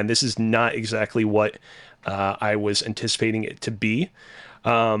 oh man, this is not exactly what I was anticipating it to be.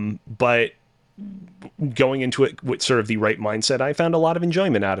 But going into it with sort of the right mindset, I found a lot of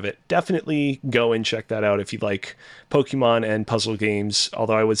enjoyment out of it. Definitely go and check that out if you like Pokemon and puzzle games,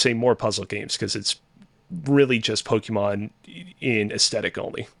 although I would say more puzzle games because it's really just Pokemon in aesthetic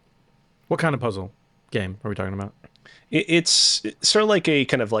only. What kind of puzzle game are we talking about? It's sort of like a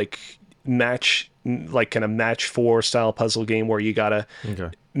kind of like match 4 style puzzle game where you gotta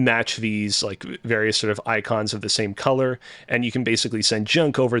match these like various sort of icons of the same color, and you can basically send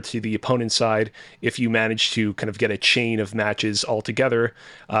junk over to the opponent's side if you manage to kind of get a chain of matches all together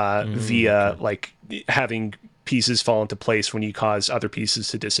via like having pieces fall into place when you cause other pieces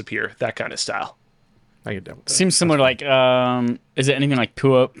to disappear, that kind of style. I get that. Seems similar to like, is it anything like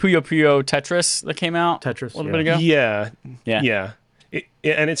Puyo Puyo Tetris that came out Tetris, a little bit ago? Yeah.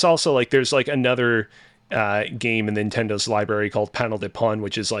 And it's also like there's like another game in Nintendo's library called Panel de Pon,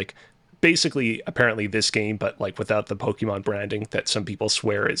 which is like basically apparently this game, but like without the Pokemon branding that some people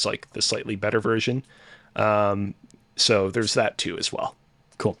swear is like the slightly better version. So there's that too as well.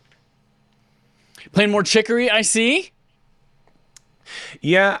 Cool. Playing more Chicory, I see.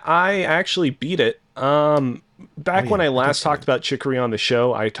 Yeah, I actually beat it. Back when I last talked about Chicory on the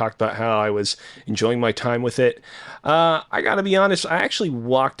show, I talked about how I was enjoying my time with it. I gotta be honest, I actually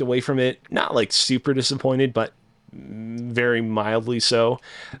walked away from it, not like super disappointed, but very mildly so.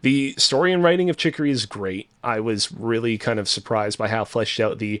 The story and writing of Chicory is great. I was really kind of surprised by how fleshed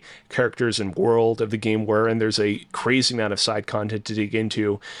out the characters and world of the game were, and there's a crazy amount of side content to dig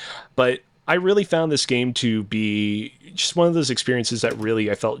into. But I really found this game to be just one of those experiences that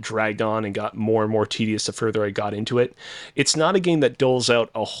really I felt dragged on and got more and more tedious the further I got into it. It's not a game that doles out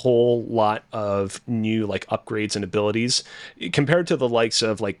a whole lot of new like upgrades and abilities compared to the likes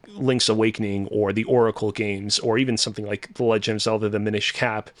of like Link's Awakening or the Oracle games or even something like The Legend of Zelda: The Minish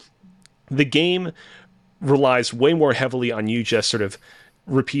Cap. The game relies way more heavily on you just sort of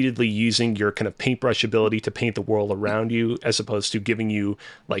repeatedly using your kind of paintbrush ability to paint the world around you, as opposed to giving you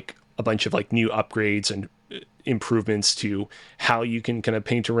like a bunch of like new upgrades and improvements to how you can kind of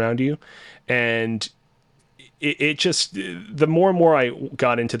paint around you. And it just, the more and more I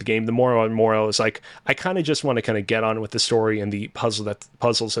got into the game, the more and more I was like, I kind of just want to kind of get on with the story and the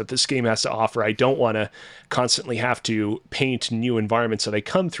puzzles that this game has to offer. I don't want to constantly have to paint new environments that I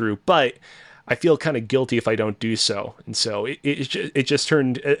come through, but I feel kind of guilty if I don't do so. And so it just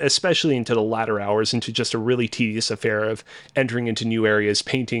turned, especially into the latter hours, into just a really tedious affair of entering into new areas,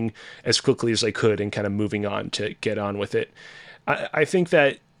 painting as quickly as I could, and kind of moving on to get on with it. I think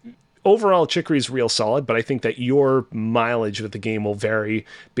that overall Chicory is real solid, but I think that your mileage with the game will vary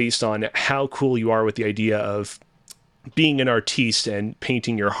based on how cool you are with the idea of being an artiste and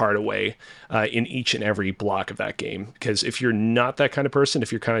painting your heart away in each and every block of that game. Because if you're not that kind of person,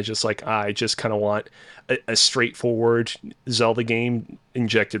 if you're kind of just like, I just kind of want a straightforward Zelda game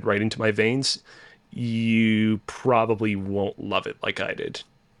injected right into my veins, you probably won't love it like I did.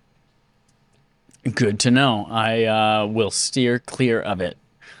 Good to know. I will steer clear of it.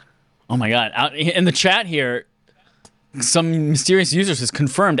 Oh my god. Out in the chat here, some mysterious user has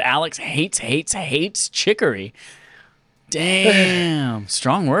confirmed Alex hates Chicory. Damn.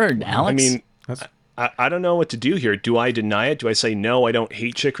 Strong word, Alex. I mean, I don't know what to do here. Do I deny it? Do I say, no, I don't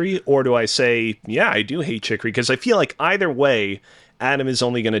hate Chicory? Or do I say, yeah, I do hate Chicory? Because I feel like either way, Adam is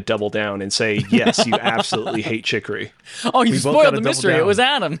only going to double down and say, yes, you absolutely hate Chicory. Oh, you spoiled the mystery. It was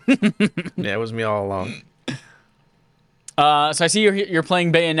Adam. Yeah, it was me all along. So I see you're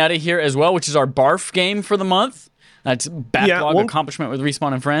playing Bayonetta here as well, which is our barf game for the month. That's backlog accomplishment with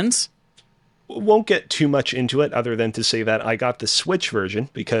Respawn and Friends. Won't get too much into it other than to say that I got the Switch version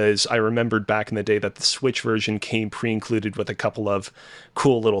because I remembered back in the day that the Switch version came pre-included with a couple of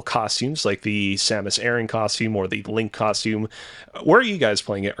cool little costumes like the Samus Aran costume or the Link costume. Where are you guys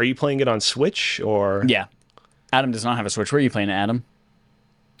playing it? Are you playing it on Switch or? Yeah. Adam does not have a Switch. Where are you playing it, Adam?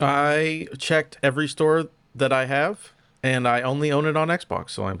 I checked every store that I have, and I only own it on Xbox,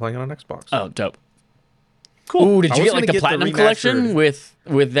 so I'm playing it on Xbox. Oh, dope. Cool. Ooh, did you get like the Platinum Collection with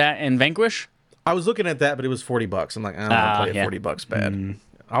that and Vanquish? I was looking at that, but it was $40. I'm like, I don't want to play it $40 bad.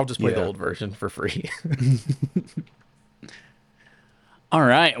 I'll just play the old version for free. All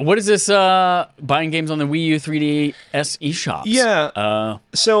right. What is this buying games on the Wii U 3DS eShops? Yeah.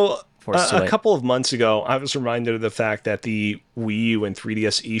 So a couple of months ago, I was reminded of the fact that the Wii U and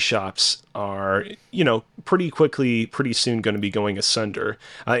 3DS eShops are, pretty soon going to be going asunder.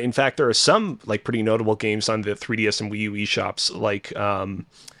 In fact, there are some like pretty notable games on the 3DS and Wii U eShops, like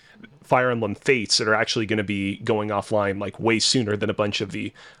Fire Emblem Fates, that are actually going to be going offline like way sooner than a bunch of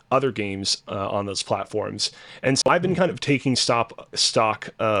the other games on those platforms. And so I've been kind of taking stock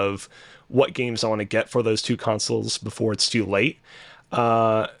of what games I want to get for those two consoles before it's too late.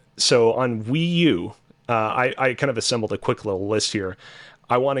 So on Wii U, I kind of assembled a quick little list here.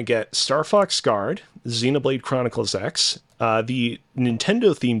 I want to get Star Fox Guard, Xenoblade Chronicles X, the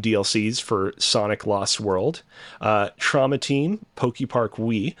Nintendo-themed DLCs for Sonic Lost World, Trauma Team, PokePark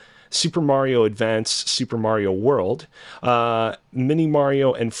Wii, Super Mario Advance, Super Mario World, Mini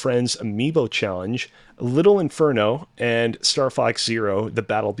Mario and Friends Amiibo Challenge, Little Inferno, and Star Fox Zero, The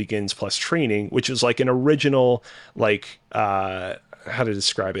Battle Begins plus Training, which is like an original, how to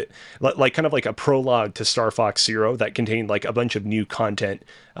describe it, like kind of like a prologue to Star Fox Zero that contained like a bunch of new content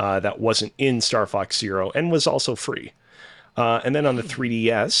that wasn't in Star Fox Zero and was also free. And then on the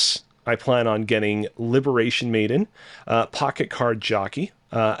 3DS, I plan on getting Liberation Maiden, Pocket Card Jockey,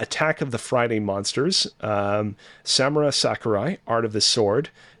 Attack of the Friday Monsters, Samura Sakurai, Art of the Sword,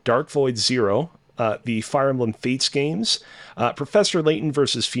 Dark Void Zero, the Fire Emblem Fates games, Professor Layton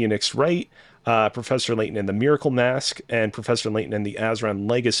versus Phoenix Wright, Professor Layton and the Miracle Mask, and Professor Layton and the Azran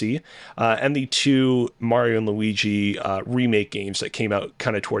Legacy, and the two Mario and Luigi remake games that came out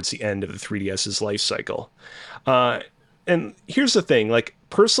kind of towards the end of the 3DS's life cycle. And here's the thing, like,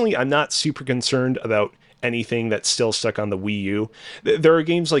 personally, I'm not super concerned about anything that's still stuck on the Wii U. There are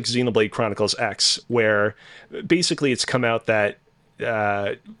games like Xenoblade Chronicles X, where basically it's come out that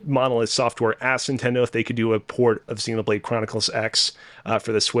Monolith Software asked Nintendo if they could do a port of Xenoblade Chronicles X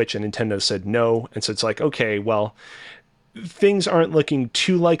for the Switch, and Nintendo said no. And so it's like, okay, well, things aren't looking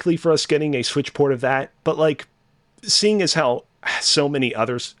too likely for us getting a Switch port of that, but like, seeing as how so many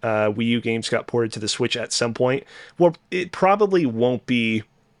other Wii U games got ported to the Switch at some point. Well, it probably won't be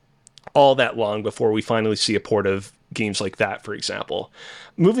all that long before we finally see a port of games like that, for example.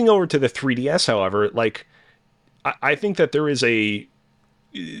 Moving over to the 3DS, however, like I think that there is a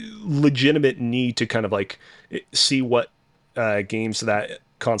legitimate need to kind of like see what games that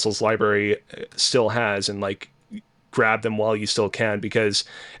console's library still has and like grab them while you still can, because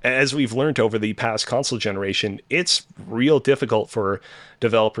as we've learned over the past console generation, it's real difficult for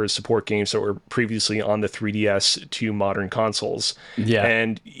developers to port games that were previously on the 3DS to modern consoles. Yeah.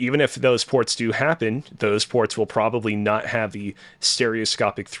 And even if those ports do happen, those ports will probably not have the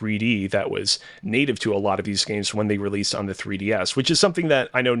stereoscopic 3D that was native to a lot of these games when they released on the 3DS, which is something that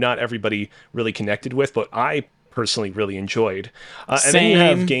I know not everybody really connected with, but I personally really enjoyed. And then you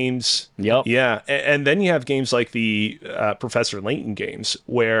have games, Yep. yeah, and then you have games like the Professor Layton games,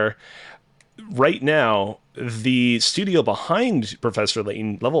 where right now the studio behind Professor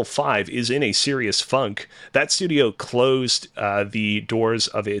Layton, Level 5, is in a serious funk. That studio closed the doors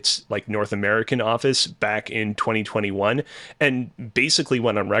of its like North American office back in 2021 and basically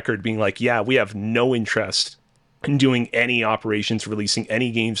went on record being like, yeah, we have no interest in doing any operations, releasing any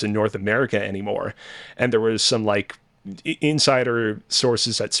games in North America anymore. And there was some like insider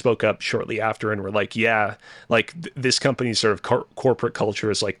sources that spoke up shortly after and were like, yeah, like this company's sort of corporate culture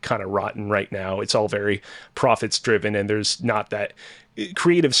is like kind of rotten right now. It's all very profits driven, and there's not that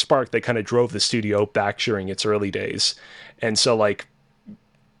creative spark that kind of drove the studio back during its early days. And so like,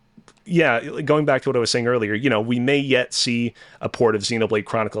 yeah, going back to what I was saying earlier, you know, we may yet see a port of Xenoblade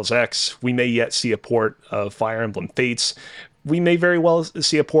Chronicles X. We may yet see a port of Fire Emblem Fates. We may very well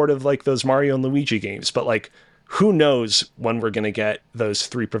see a port of like those Mario and Luigi games, but like, who knows when we're going to get those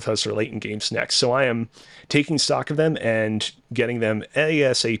 3 Professor Layton games next. So I am taking stock of them and getting them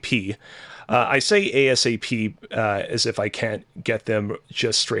ASAP. I say ASAP as if I can't get them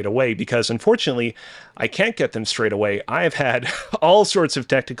just straight away, because unfortunately, I can't get them straight away. I have had all sorts of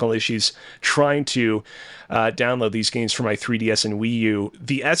technical issues trying to download these games for my 3DS and Wii U.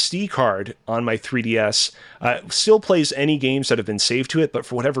 The SD card on my 3DS still plays any games that have been saved to it, but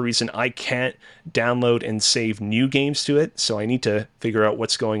for whatever reason, I can't download and save new games to it. So I need to figure out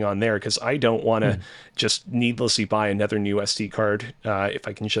what's going on there, because I don't want to just needlessly buy another new SD card if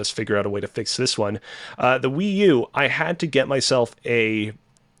I can just figure out a way to fix this one. The Wii U, I had to get myself a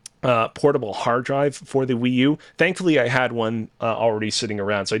portable hard drive for the Wii U. Thankfully, I had one already sitting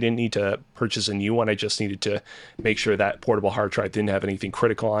around, so I didn't need to purchase a new one. I just needed to make sure that portable hard drive didn't have anything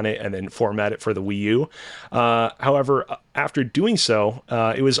critical on it and then format it for the Wii U. However, after doing so,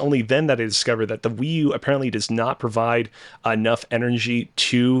 it was only then that I discovered that the Wii U apparently does not provide enough energy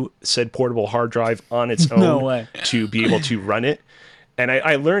to said portable hard drive on its own to be able to run it. And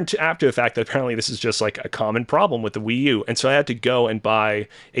I learned after the fact that apparently this is just like a common problem with the Wii U. And so I had to go and buy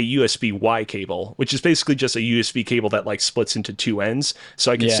a USB-Y cable, which is basically just a USB cable that like splits into 2 ends.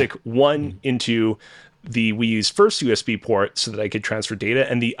 So I could stick one into the Wii U's first USB port so that I could transfer data,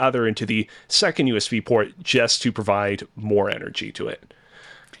 and the other into the second USB port just to provide more energy to it.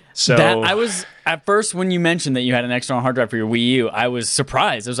 So that I was at first, when you mentioned that you had an external hard drive for your Wii U, I was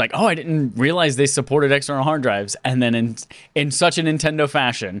surprised. I was like, oh, I didn't realize they supported external hard drives. And then in such a Nintendo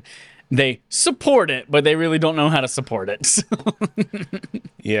fashion, they support it, but they really don't know how to support it. So.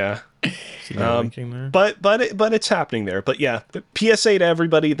 Yeah. But it's happening there. But yeah, PSA to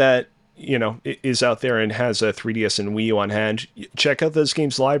everybody that, you know, is out there and has a 3DS and Wii U on hand, check out those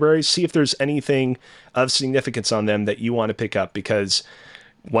games libraries, see if there's anything of significance on them that you want to pick up, because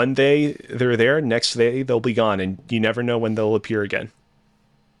one day they're there, next day they'll be gone, and you never know when they'll appear again.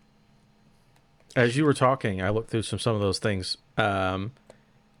 As you were talking, I looked through some of those things,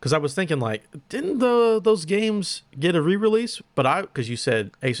 because I was thinking, like, didn't those games get a re-release? But because you said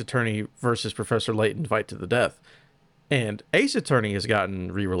Ace Attorney versus Professor Layton Fight to the Death, and Ace Attorney has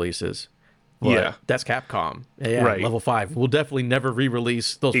gotten re-releases. Yeah, that's Capcom. Yeah, right. Level 5 will definitely never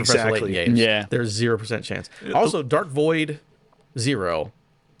re-release those Professor Layton games. Yeah, there's 0% chance. Also, Dark Void Zero.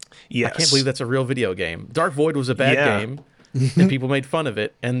 Yes. I can't believe that's a real video game. Dark Void was a bad game, and people made fun of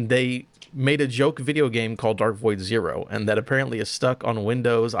it, and they made a joke video game called Dark Void Zero, and that apparently is stuck on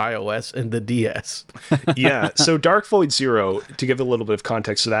Windows, iOS, and the DS. Yeah, so Dark Void Zero, to give a little bit of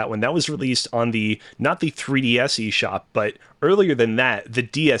context to that one, that was released on not the 3DS eShop, but earlier than that, the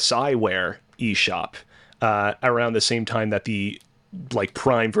DSiWare eShop, around the same time that the like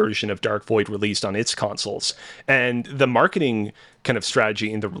Prime version of Dark Void released on its consoles. And the marketing kind of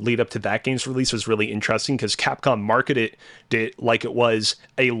strategy in the lead up to that game's release was really interesting, because Capcom marketed it like it was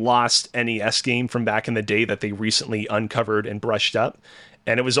a lost NES game from back in the day that they recently uncovered and brushed up.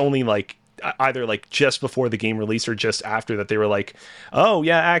 And it was only like either like just before the game release or just after that they were like, oh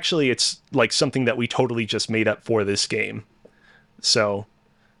yeah, actually it's like something that we totally just made up for this game. So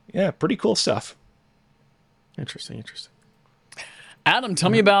yeah, pretty cool stuff. Interesting. Adam, tell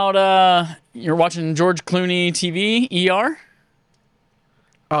me about you're watching George Clooney TV, ER?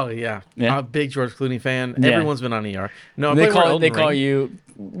 Oh yeah. Yeah. I'm a big George Clooney fan. Yeah. Everyone's been on ER. No, I They played more call Elden Ring.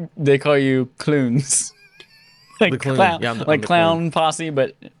 you Cloons. Like The Cloon. clown, Yeah, I'm the like Cloon. clown posse,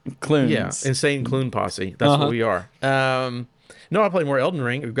 but Cloons. Yeah, insane Clune posse. That's what we are. No, I played more Elden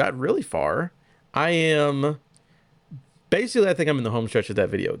Ring. We got really far. I am basically, I think I'm in the home stretch of that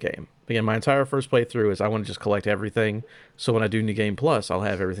video game. Again, my entire first playthrough is I want to just collect everything. So when I do New Game Plus, I'll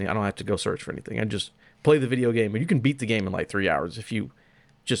have everything. I don't have to go search for anything. I just play the video game, and you can beat the game in like 3 hours if you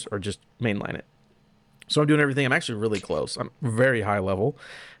just mainline it. So I'm doing everything. I'm actually really close. I'm very high level,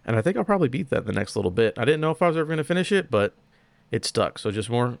 and I think I'll probably beat that the next little bit. I didn't know if I was ever going to finish it, but it stuck. So just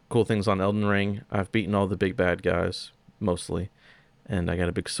more cool things on Elden Ring. I've beaten all the big bad guys, mostly, and I got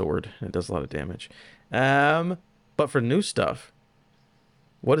a big sword. It does a lot of damage. But for new stuff,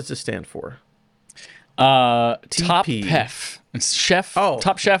 what does this stand for? Top TP. Chef. It's chef. Oh.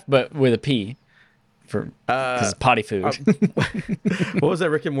 Top Chef, but with a P. Because it's potty food. What was that,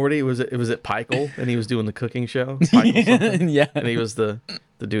 Rick and Morty? Was it Pikel, and he was doing the cooking show? Pikel something? Yeah. And he was the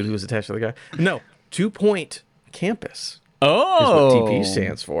dude who was attached to the guy. No, 2 Point Campus Oh. is what TP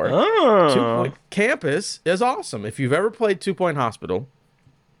stands for. 2 Point Campus is awesome. If you've ever played 2 Point Hospital,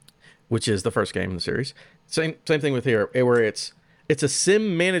 which is the first game in the series, same thing with here, where it's a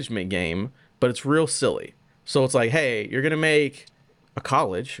sim management game, but it's real silly. So it's like, hey, you're gonna make a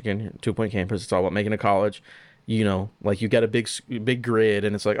college. Again, 2 Point Campus, it's all about making a college. You know, like you got a big grid,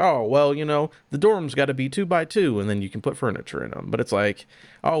 and it's like, oh well, you know, the dorms got to be 2 by 2, and then you can put furniture in them. But it's like,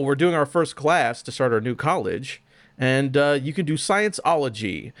 oh, we're doing our first class to start our new college, and you can do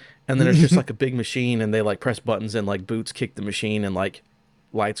scienceology, and then it's just like a big machine, and they like press buttons, and like boots kick the machine, and like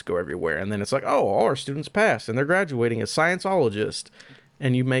lights go everywhere, and then it's like, oh, all our students passed, and they're graduating as scienceologists,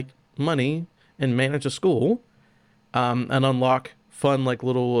 and you make money and manage a school, and unlock fun like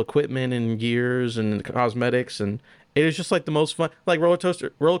little equipment and gears and cosmetics, and it is just like the most fun, like roller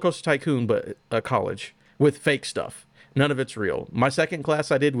coaster tycoon, but a college with fake stuff. None of it's real. My second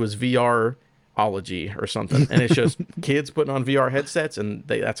class I did was VR-ology or something, and it's just kids putting on VR headsets, and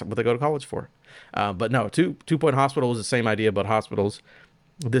that's what they go to college for. But no, 2 Point Hospital is the same idea, but hospitals.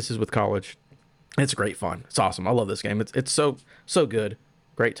 This is with college. It's great fun. It's awesome. I love this game. It's so good.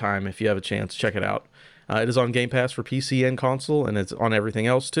 Great time. If you have a chance, check it out. It is on Game Pass for PC and console, and it's on everything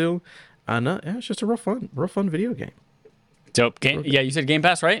else too. And yeah, it's just a real fun video game. Dope. Yeah, you said Game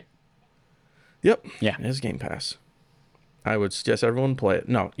Pass, right? Yep. Yeah. It is Game Pass. I would suggest everyone play it.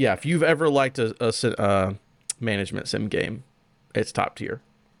 No, yeah, if you've ever liked a management sim game, it's top tier.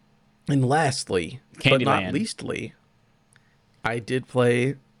 And lastly, but not Candyland. leastly, I did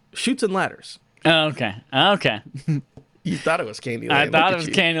play Chutes and Ladders. Okay. You thought it was Candyland. I thought it Look was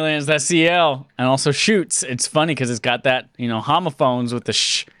at you. Candyland. It's that CL. And also Shoots. It's funny because it's got that, homophones with the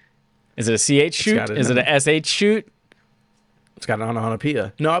sh. Is it a CH shoot? got it Is it in a SH shoot? It's got an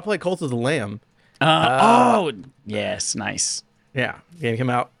onomatopoeia. No, I played Cult of the Lamb. Yes. Nice. Yeah, game came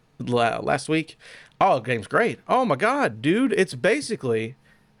out last week. Oh, the game's great. Oh my god, dude, it's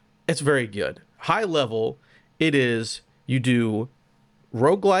very good. High level, it is, you do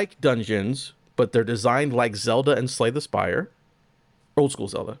roguelike dungeons, but they're designed like Zelda and Slay the Spire. Old school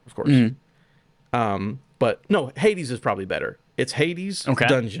Zelda, of course. But no, Hades is probably better. It's Hades Okay.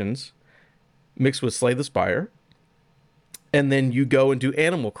 dungeons mixed with Slay the Spire. And then you go and do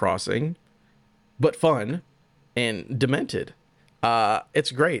Animal Crossing, but fun and demented.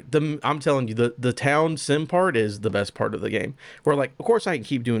 It's great. I'm telling you, the town sim part is the best part of the game. Where, like, of course I can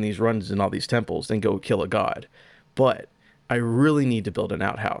keep doing these runs in all these temples and go kill a god, but I really need to build an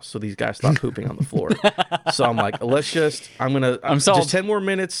outhouse so these guys stop pooping on the floor. So I'm like, I'm sold. just 10 more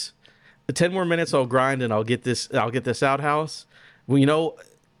minutes. 10 more minutes I'll grind and I'll get this outhouse. Well,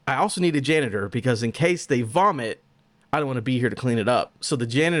 I also need a janitor because in case they vomit, I don't want to be here to clean it up. So the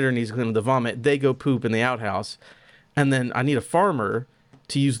janitor needs to clean up the vomit. They go poop in the outhouse. And then I need a farmer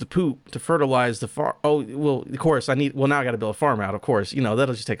to use the poop to fertilize the farm. Oh, well, of course, now I got to build a farm out, of course.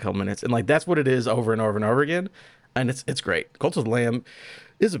 That'll just take a couple minutes. And, like, that's what it is over and over and over again. And it's great. Cult of the Lamb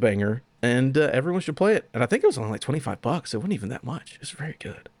is a banger, and everyone should play it. And I think it was only like $25. It wasn't even that much. It's very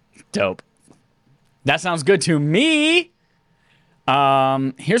good. Dope. That sounds good to me.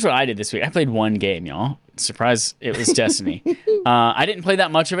 Here's what I did this week. I played one game, y'all. Surprise, it was Destiny. I didn't play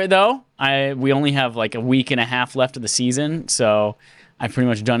that much of it, though. We only have like a week and a half left of the season, so I've pretty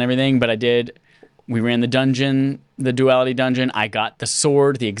much done everything. But I did We ran the dungeon, the duality dungeon. I got the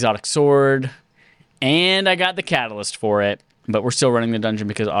sword, the exotic sword, and I got the catalyst for it. But we're still running the dungeon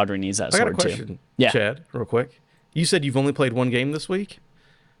because Audrey needs that I got a sword too. question, Yeah. Chad, real quick. You said you've only played one game this week?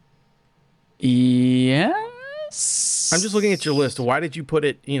 Yes. I'm just looking at your list. Why did you put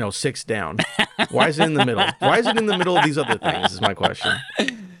it, 6 down? Why is it in the middle? Why is it in the middle of these other things is my question.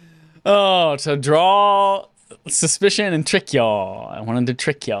 Oh, to draw suspicion and trick y'all. I wanted to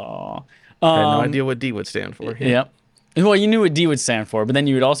trick y'all. I had no idea what D would stand for. Yep. Well, you knew what D would stand for, but then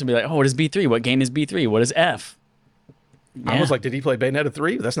you would also be like, oh, what is B3? What game is B3? What is F? I was like, did he play Bayonetta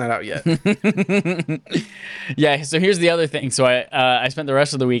 3? That's not out yet. Yeah, so here's the other thing. So I spent the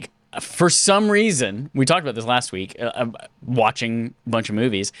rest of the week, for some reason, we talked about this last week, watching a bunch of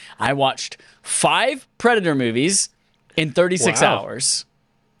movies. I watched 5 Predator movies in 36 Wow. hours.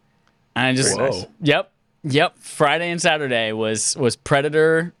 And I just, Very nice. Yep. Friday and Saturday was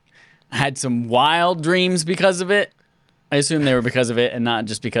Predator. I had some wild dreams because of it. I assume they were because of it and not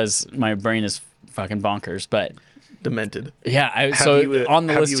just because my brain is fucking bonkers. But Demented. yeah, on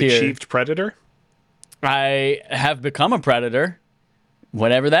the have list you here, achieved Predator? I have become a predator.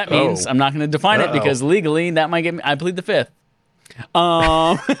 Whatever that means. Oh. I'm not going to define it Uh-oh. because legally that might get me. I plead the 5th.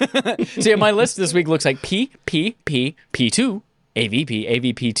 So yeah, my list this week looks like P2,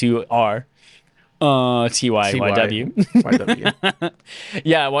 AVP, AVP2R, TYYW. YW.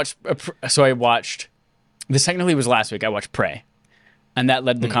 Yeah, I watched. This technically was last week. I watched Prey, and that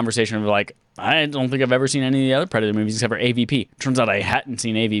led to the conversation of like, I don't think I've ever seen any of the other Predator movies except for AVP. Turns out I hadn't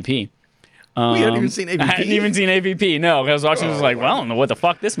seen AVP. We hadn't even seen AVP. I hadn't even seen AVP. No, I was watching. I was like, well, I don't know what the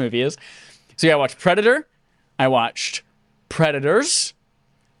fuck this movie is. So yeah, I watched Predator. I watched Predators.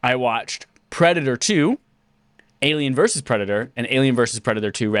 I watched Predator 2, Alien vs. Predator, and Alien vs. Predator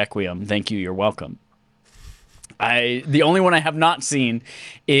 2 Requiem. Thank you. You're welcome. The only one I have not seen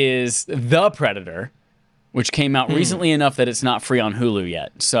is The Predator, which came out recently enough that it's not free on Hulu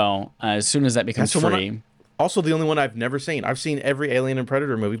yet. So as soon as that becomes That's the one free, Also, the only one I've never seen. I've seen every Alien and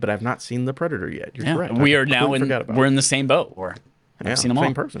Predator movie, but I've not seen The Predator yet. You're yeah, correct. we I are now completely forgot about we're it. in the same boat. I've seen them all.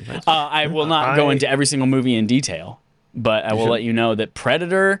 Same person. That's- I will not go into every single movie in detail, but I will let you know that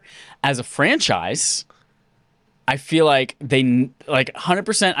Predator, as a franchise, I feel like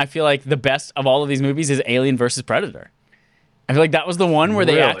 100%. I feel like the best of all of these movies is Alien versus Predator. I feel like that was the one where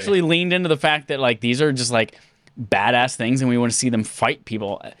they Really? actually leaned into the fact that like these are just like badass things, and we want to see them fight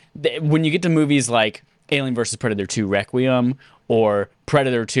people. When you get to movies like Alien vs. Predator 2 Requiem or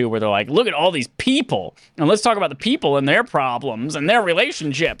Predator 2, where they're like, look at all these people, and let's talk about the people and their problems and their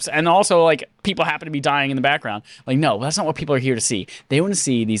relationships, and also like people happen to be dying in the background. Like, no, that's not what people are here to see. They want to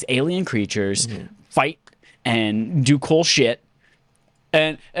see these alien creatures fight and do cool shit.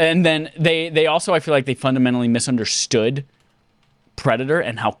 And then they also, I feel like they fundamentally misunderstood Predator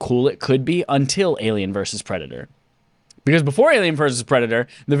and how cool it could be until Alien versus Predator. Because before Alien versus Predator,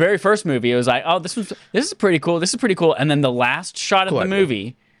 the very first movie, it was like, oh, this is pretty cool. This is pretty cool. And then the last shot of the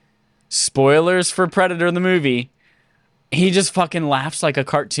movie, spoilers for Predator the movie, he just fucking laughs like a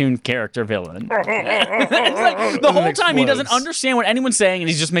cartoon character villain. It's like, the whole time he doesn't explodes. understand what anyone's saying, and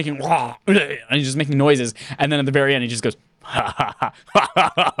he's just making and he's just making noises. And then at the very end, he just goes. I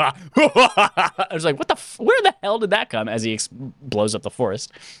was like, where the hell did that come? As he blows up the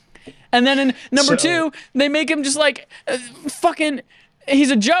forest. And then in number 2, they make him just like fucking.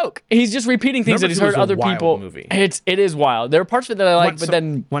 He's a joke. He's just repeating things Number that he's 2 is heard a other wild people. movie. It is wild. There are parts of it that I like, but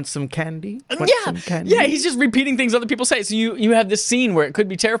then want some candy? yeah, he's just repeating things other people say. So you have this scene where it could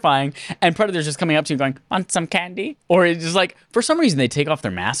be terrifying, and Predator's just coming up to you going, "Want some candy?" Or it's just like, for some reason they take off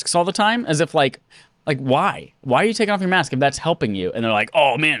their masks all the time, as if like why? Why are you taking off your mask if that's helping you? And they're like,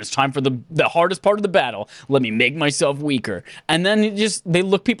 oh man, it's time for the hardest part of the battle. Let me make myself weaker. And then they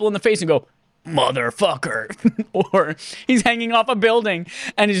look people in the face and go, motherfucker. Or he's hanging off a building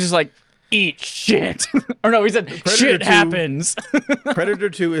and he's just like, eat shit. Or no, he said, shit 2 happens. Predator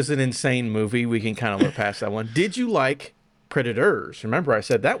 2 is an insane movie. We can kind of look past that one. Did you like Predators? Remember, I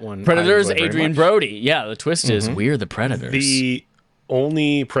said that one. Predators, I enjoyed very Adrian much. Brody. Yeah, the twist is we're the Predators. The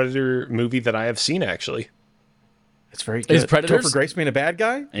only Predator movie that I have seen, actually. It's very good. Is Predators- Topher Grace being a bad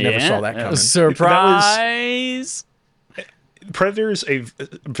guy? Never saw that coming. Surprise. Predator's a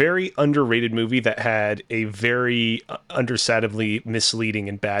very underrated movie that had a very understandably misleading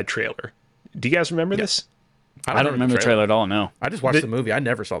and bad trailer. Do you guys remember this? I don't remember the trailer at all, no. I just watched the movie. I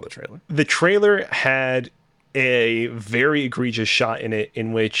never saw the trailer. The trailer had a very egregious shot in it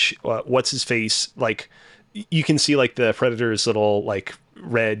in which what's his face, like, you can see like the Predator's little like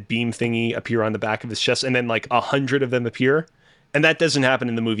red beam thingy appear on the back of his chest, and then like 100 of them appear, And that doesn't happen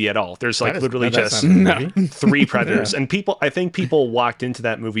in the movie at all. There's like literally that's just not in the movie. 3 predators. And I think people walked into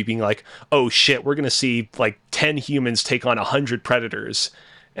that movie being like, oh shit, we're going to see like 10 humans take on 100 predators.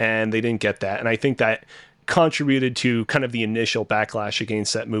 And they didn't get that. And I think that contributed to kind of the initial backlash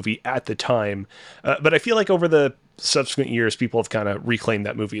against that movie at the time. But I feel like over the subsequent years, people have kind of reclaimed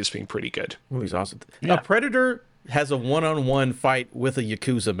that movie as being pretty good. Movie's awesome. Yeah. A Predator has a one-on-one fight with a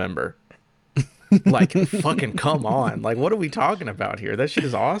Yakuza member. Like, fucking come on. Like, what are we talking about here? That shit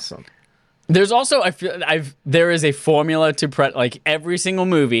is awesome. There's also there is a formula to like every single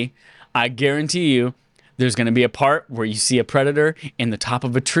movie. I guarantee you, there's going to be a part where you see a predator in the top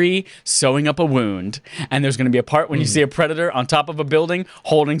of a tree sewing up a wound, and there's going to be a part when you see a predator on top of a building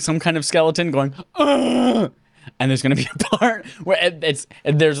holding some kind of skeleton going, ugh! And there's going to be a part where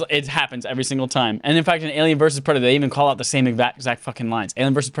it happens every single time. And in fact, in Alien vs. Predator, they even call out the same exact fucking lines.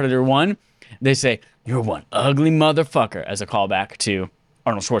 Alien vs. Predator 1, they say, "You're one ugly motherfucker," as a callback to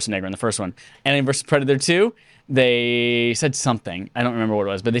Arnold Schwarzenegger in the first one. Alien vs. Predator 2, they said something. I don't remember what it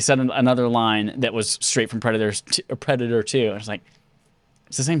was, but they said another line that was straight from Predator 2. And it's like,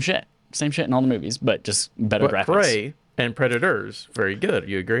 it's the same shit. Same shit in all the movies, but just better But graphics. Prey and Predators, very good.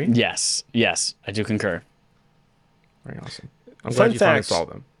 You agree? Yes, I do concur. Very awesome. I'm Fun glad you finally fact. saw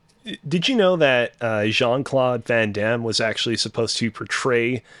them. Did you know that Jean-Claude Van Damme was actually supposed to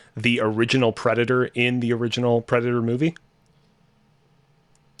portray the original Predator in the original Predator movie?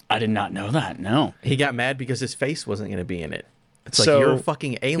 I did not know that, no. He got mad because his face wasn't going to be in it. It's like, So- you're a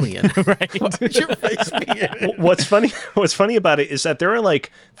fucking alien. Right. Why would your face be in it? What's funny about it is that there are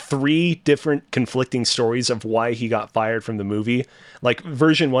like 3 different conflicting stories of why he got fired from the movie. Like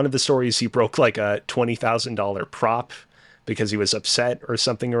version 1 of the stories, he broke like a $20,000 prop because he was upset or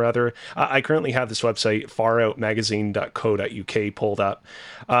something or other. I currently have this website, faroutmagazine.co.uk, pulled up.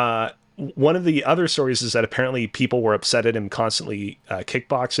 One of the other stories is that apparently people were upset at him constantly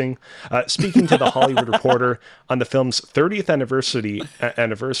kickboxing. Speaking to the Hollywood Reporter on the film's 30th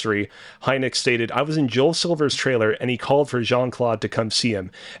anniversary, Hynek stated, "I was in Joel Silver's trailer and he called for Jean-Claude to come see him.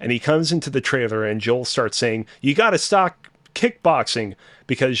 And he comes into the trailer and Joel starts saying, 'You got to stop kickboxing,'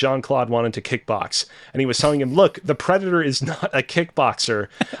 because Jean-Claude wanted to kickbox. And he was telling him, 'Look, the Predator is not a kickboxer.'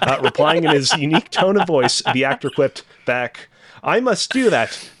 Replying in his unique tone of voice, the actor quipped back, 'I must do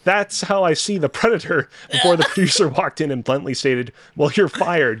that. That's how I see the Predator,' before the producer walked in and bluntly stated, 'Well, you're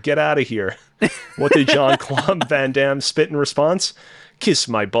fired. Get out of here.' What did Jean-Claude Van Damme spit in response? 'Kiss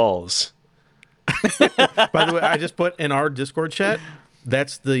my balls.'" By the way, I just put in our Discord chat,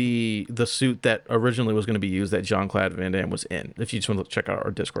 that's the suit that originally was going to be used that Jean-Claude Van Damme was in. If you just want to check out our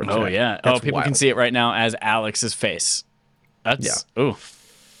Discord chat. Oh, yeah. That's People can wild. see it right now as Alex's face. That's, ooh.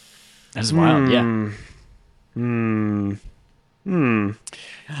 That's wild, yeah. Fun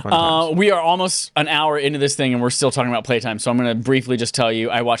times. We are almost an hour into this thing and we're still talking about playtime. So I'm going to briefly just tell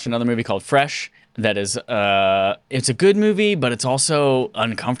you, I watched another movie called Fresh. That is, it's a good movie, but it's also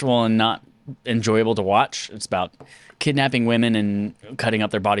uncomfortable and not enjoyable to watch. It's about kidnapping women and cutting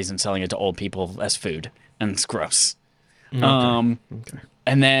up their bodies and selling it to old people as food. And it's gross. Okay.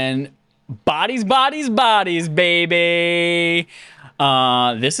 And then Bodies, baby.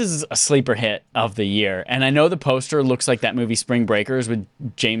 This is a sleeper hit of the year. And I know the poster looks like that movie Spring Breakers with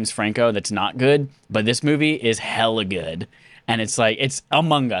James Franco that's not good, but this movie is hella good. And it's like, it's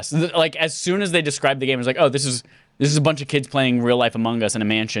Among Us. Like, as soon as they describe the game, it's like, oh, this is a bunch of kids playing real life Among Us in a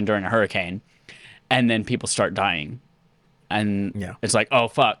mansion during a hurricane. And then people start dying. And it's like, oh,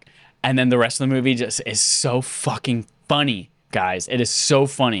 fuck. And then the rest of the movie just is so fucking funny, guys. It is so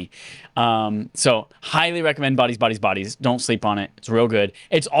funny. So highly recommend Bodies. Don't sleep on it. It's real good.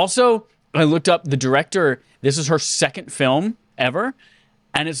 It's also, I looked up the director. This is her second film ever.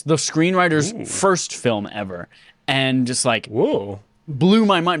 And it's the screenwriter's first film ever. And just like, Whoa. blew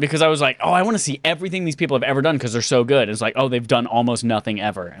my mind because I was like, oh, I want to see everything these people have ever done because they're so good. It's like, oh, they've done almost nothing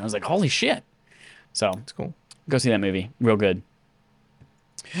ever. And I was like, holy shit. So That's cool. go see that movie. Real good.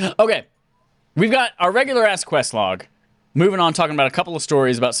 Okay. We've got our regular ass quest log. Moving on, talking about a couple of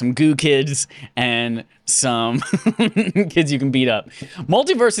stories about some goo kids and some kids you can beat up.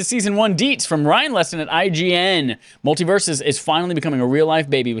 Multiverses Season 1 deets from Ryan Lesson at IGN. Multiverses is finally becoming a real-life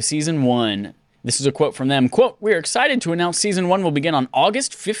baby with Season 1. This is a quote from them. Quote, "We are excited to announce Season 1 will begin on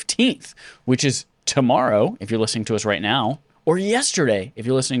August 15th, which is tomorrow, if you're listening to us right now, or yesterday, if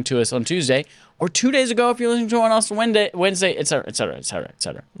you're listening to us on Tuesday, or 2 days ago, if you're listening to us on Wednesday, etc., etc., etc.,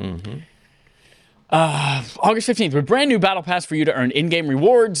 etc." August 15th, with brand new Battle Pass for you to earn in-game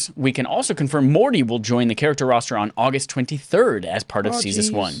rewards. We can also confirm Morty will join the character roster on August 23rd as part of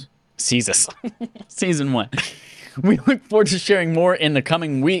Season 1. Season 1. We look forward to sharing more in the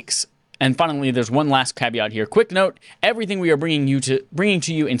coming weeks. And finally, there's one last caveat here. Quick note: everything we are bringing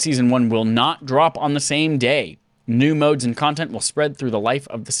to you in season 1 will not drop on the same day. New modes and content will spread through the life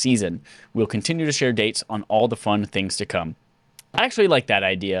of the season. We'll continue to share dates on all the fun things to come. I actually like that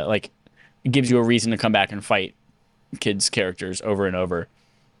idea. Like, it gives you a reason to come back and fight kids' characters over and over,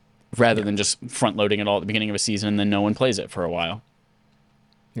 rather than just front loading it all at the beginning of a season and then no one plays it for a while.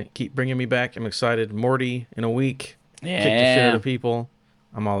 Yeah, keep bringing me back. I'm excited. Morty in a week. Yeah. Kick the shit out of people.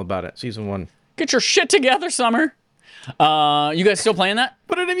 I'm all about it. Season 1. Get your shit together, Summer. You guys still playing that?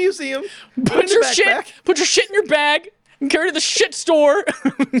 Put it in a museum. Put your shit in your bag and carry to the shit store.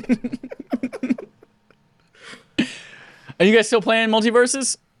 Are you guys still playing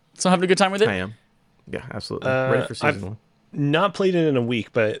Multiverses? Still having a good time with it? I am. Yeah, absolutely. Ready for season 1. Not played it in a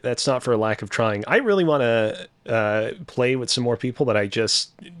week, but that's not for a lack of trying. I really want to play with some more people, but I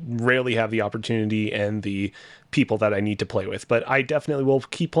just rarely have the opportunity and the people that I need to play with. But I definitely will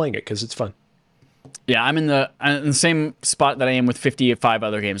keep playing it because it's fun. Yeah, I'm in the same spot that I am with 55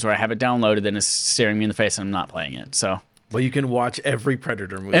 other games where I have it downloaded and it's staring me in the face and I'm not playing it. So, Well, you can watch every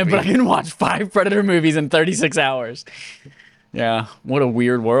Predator movie. but I can watch 5 Predator movies in 36 hours. Yeah, what a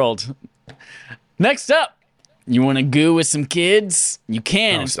weird world. Next up, you want to goo with some kids? You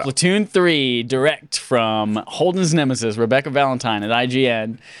can. It's stop. Splatoon 3, direct from Holden's nemesis, Rebecca Valentine at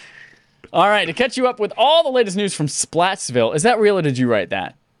IGN. All right, to catch you up with all the latest news from Splatsville. Is that real or did you write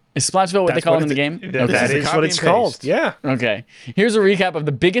that? Is Splatsville what they call it in the game? That is what it's called. Yeah. Okay. Here's a recap of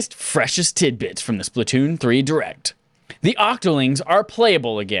the biggest, freshest tidbits from the Splatoon 3 Direct. The Octolings are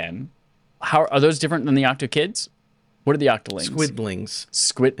playable again. How are those different than the Octo Kids? What are the Octolings? Squidlings.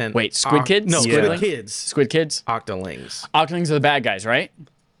 Squid Kids? No, Yeah. Squid Kids. Squid Kids? Octolings. Octolings are the bad guys, right?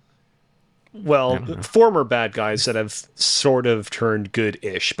 Well, former bad guys that have sort of turned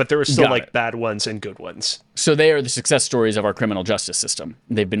good-ish, but there are still Got like it. bad ones and good ones. So they are the success stories of our criminal justice system.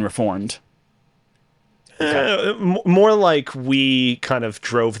 They've been reformed. More like we kind of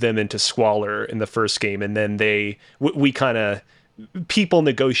drove them into squalor in the first game, and then we kind of people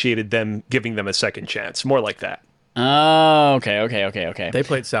negotiated them, giving them a second chance. More like that. Oh, okay. They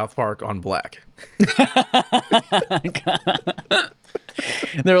played South Park on Black.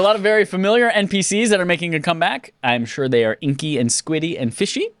 There are a lot of very familiar NPCs that are making a comeback. I'm sure they are inky and squiddy and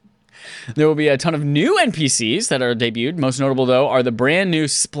fishy. There will be a ton of new NPCs that are debuted. Most notable, though, are the brand new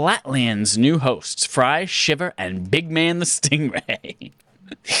Splatland's new hosts, Fry, Shiver, and Big Man the Stingray.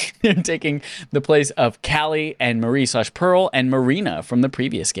 They're taking the place of Callie and Marie/Pearl and Marina from the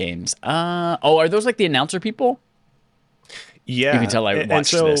previous games. Are those like the announcer people? Yeah, You can tell I and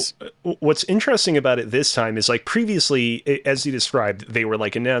watched so this. What's interesting about it this time is like previously, as you described, they were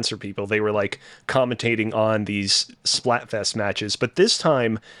like announcer people. They were like commentating on these Splatfest matches, but this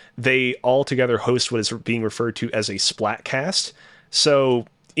time they all together host what is being referred to as a Splatcast. So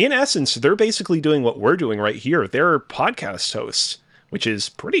in essence, they're basically doing what we're doing right here. They're podcast hosts, which is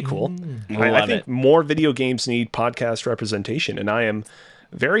pretty cool. I Love think it. more video games need podcast representation, and I am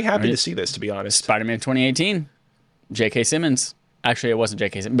very happy to see this, to be honest. Spider-Man 2018. J.K. Simmons. Actually, it wasn't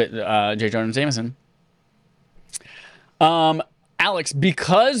J.K. Simmons, but J. Jonah Jameson. Alex,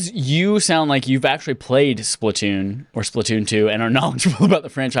 because you sound like you've actually played Splatoon or Splatoon 2 and are knowledgeable about the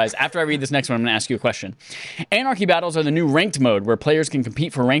franchise, after I read this next one, I'm going to ask you a question. Anarchy Battles are the new ranked mode where players can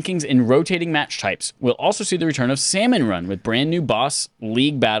compete for rankings in rotating match types. We'll also see the return of Salmon Run with brand new boss,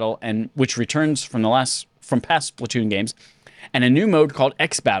 League Battle, and which returns from past Splatoon games, and a new mode called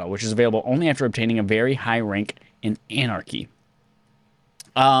X Battle, which is available only after obtaining a very high rank in Anarchy.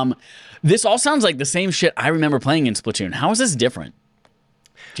 This all sounds like the same shit I remember playing in Splatoon. How is this different?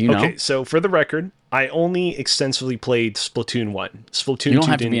 Do you know? Okay, so for the record, I only extensively played Splatoon 1. Splatoon You don't 2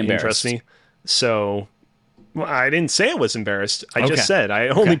 have to be didn't interest embarrassed. me. So I didn't say I was embarrassed. I Okay. just said I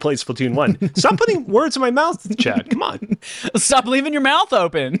only played Splatoon 1. Stop putting words in my mouth, Chad. Come on. Stop leaving your mouth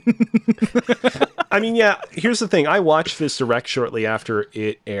open. I mean, yeah, here's the thing. I watched this direct shortly after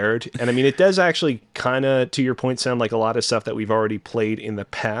it aired. And I mean, it does actually kind of, to your point, sound like a lot of stuff that we've already played in the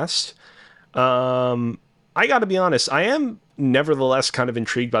past. I got to be honest. I am nevertheless kind of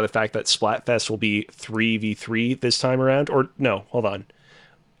intrigued by the fact that Splatfest will be 3v3 this time around. Or no, hold on.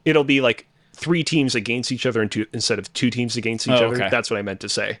 It'll be like 3 teams against each other instead of 2 teams against each other. Okay. That's what I meant to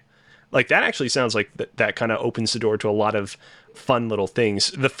say. Like, that actually sounds like that kind of opens the door to a lot of fun little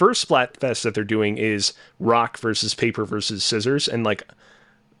things. The first Splatfest that they're doing is rock versus paper versus scissors. And, like,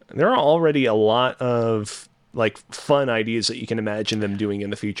 there are already a lot of, like, fun ideas that you can imagine them doing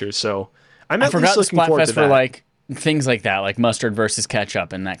in the future. So I'm I at least forgot the looking forward to Splatfest that. for like things like that, like mustard versus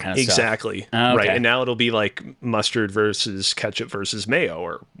ketchup and that kind of stuff. Exactly. Okay. Right. And now it'll be like mustard versus ketchup versus mayo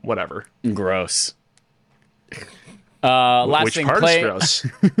or whatever. Gross. Last Which thing, part play is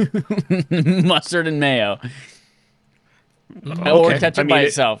gross? mustard and mayo. Or Okay. ketchup by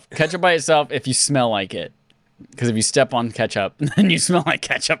itself. Ketchup by itself if you smell like it. Because if you step on ketchup, then you smell like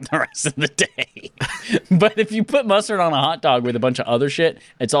ketchup the rest of the day. But if you put mustard on a hot dog with a bunch of other shit,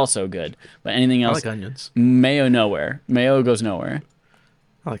 it's also good. But anything I else, like onions. mayo nowhere. Mayo goes nowhere.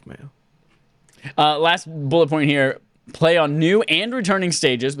 I like mayo. Last bullet point here. Play on new and returning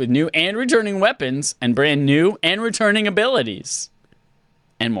stages with new and returning weapons and brand new and returning abilities.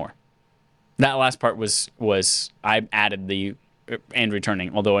 And more. That last part was I added the and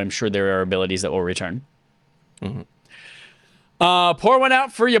returning, although I'm sure there are abilities that will return. Mm-hmm. Pour one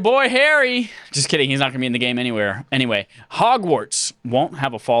out for your boy Harry. Just kidding, he's not going to be in the game anywhere. Anyway, Hogwarts won't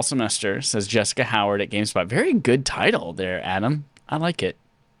have a fall semester, says Jessica Howard at GameSpot. Very good title there, Adam. I like it.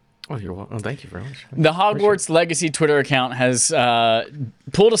 Oh, you're welcome. Thank you very much. The Hogwarts Legacy Twitter account has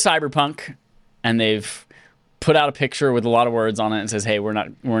pulled a Cyberpunk, and they've put out a picture with a lot of words on it and says, "Hey, we're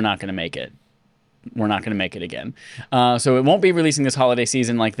not going to make it. We're not going to make it again." So it won't be releasing this holiday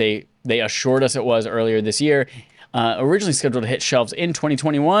season like they assured us it was earlier this year. Originally scheduled to hit shelves in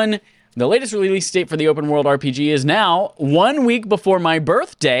 2021. The latest release date for the open world RPG is now 1 week before my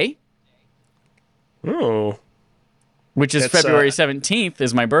birthday, Oh. which is That's, February 17th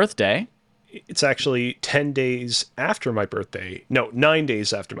is my birthday. It's actually 10 days after my birthday. No, 9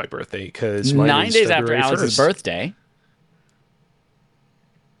 days after my birthday, because 9 days after Alex's birthday.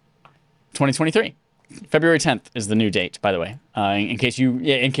 2023. February 10th is the new date, by the way. In case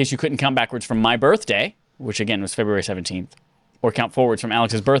you couldn't count backwards from my birthday, which again was February 17th, or count forwards from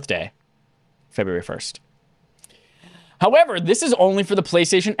Alex's birthday, February 1st. However, this is only for the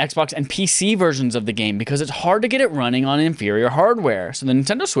PlayStation, Xbox, and PC versions of the game because it's hard to get it running on inferior hardware. So the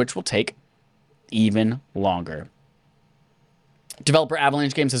Nintendo Switch will take even longer. Developer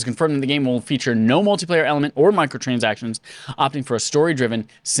Avalanche Games has confirmed that the game will feature no multiplayer element or microtransactions, opting for a story-driven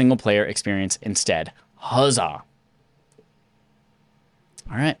single-player experience instead. Huzzah.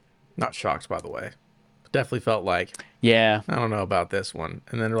 All right. Not shocked, by the way. Definitely felt like, Yeah. I don't know about this one.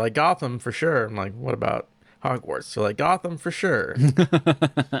 And then they're like, Gotham for sure. I'm like, what about Hogwarts? They're like, Gotham for sure.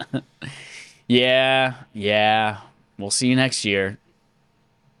 Yeah. We'll see you next year.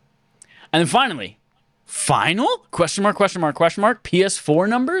 And then finally, question mark, PS4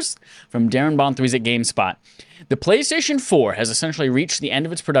 numbers from Darren Bonthrees at GameSpot. The PlayStation 4 has essentially reached the end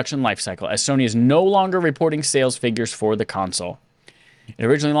of its production lifecycle as Sony is no longer reporting sales figures for the console. It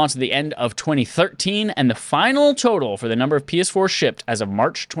originally launched at the end of 2013, and the final total for the number of PS4 shipped as of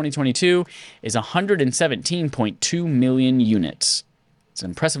March 2022 is 117.2 million units. It's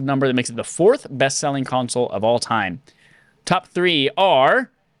an impressive number that makes it the fourth best-selling console of all time. Top three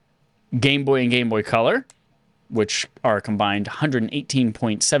are Game Boy and Game Boy Color, which are combined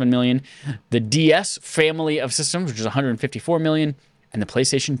 118.7 million. The DS family of systems, which is 154 million. And the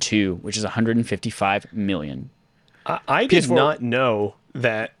PlayStation 2, which is 155 million. I did PS4 not know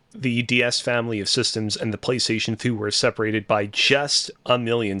that the DS family of systems and the PlayStation 2 were separated by just 1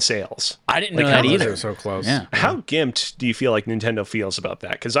 million sales. I didn't know How that those either. are so close. Yeah. How gimped do you feel like Nintendo feels about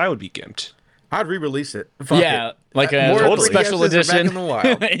that? Because I would be gimped. I'd re-release it. Fuck Yeah, it. like a More special 3DSs are edition. Back in the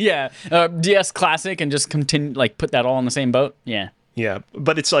wild. Yeah, DS Classic and just continue, like put that all in the same boat. Yeah. Yeah,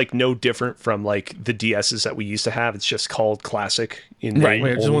 but it's like no different from like the DSs that we used to have. It's just called Classic in Right. name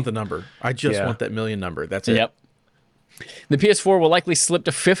Wait, I just only. want the number. I just Yeah. want that million number. That's it. Yep. The PS4 will likely slip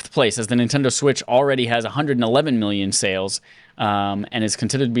to fifth place as the Nintendo Switch already has 111 million sales and is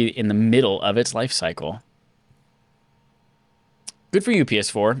considered to be in the middle of its life cycle. Good for you,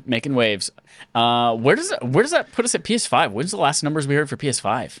 PS4, making waves. Where does that put us at PS5? When's the last numbers we heard for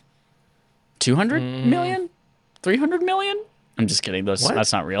PS5? 200 million? 300 million? I'm just kidding. That's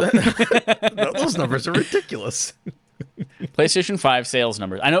not real. Those numbers are ridiculous. PlayStation 5 sales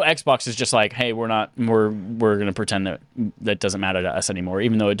numbers. I know Xbox is just like, hey, we're going to pretend that doesn't matter to us anymore.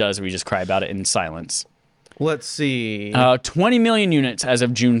 Even though it does, we just cry about it in silence. Let's see. 20 million units as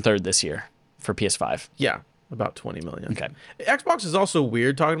of June 3rd this year for PS5. Yeah, about 20 million. Okay. Xbox is also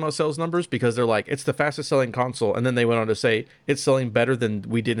weird talking about sales numbers because they're like, it's the fastest selling console. And then they went on to say it's selling better than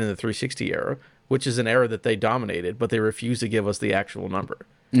we did in the 360 era, which is an era that they dominated, but they refuse to give us the actual number.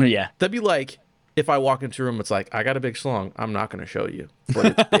 Yeah. That'd be like if I walk into a room, it's like, I got a big schlong. I'm not going to show you, but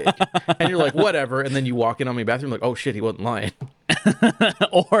it's big. And you're like, whatever. And then you walk in on my bathroom, like, oh shit, he wasn't lying.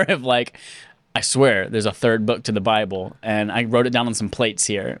 Or if like, I swear there's a third book to the Bible and I wrote it down on some plates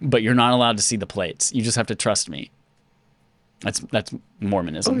here, but you're not allowed to see the plates. You just have to trust me. That's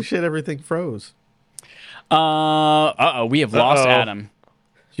Mormonism. Oh shit, everything froze. We have lost Adam.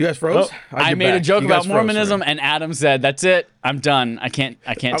 You guys froze? Oh, I'd I get made a back. joke You guys about froze, Mormonism right? and Adam said, that's it. I'm done. I can't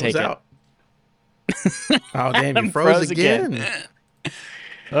I take was it. out. Oh damn! You froze again.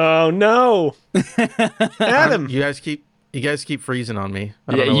 Oh no, Adam! You guys keep freezing on me.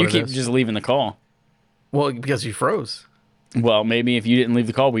 I don't Yeah, know you what it keep is. just leaving the call. Well, because you froze. Well, maybe if you didn't leave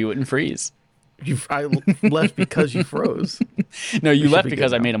the call, we wouldn't freeze. I left because you froze. No, you should left be good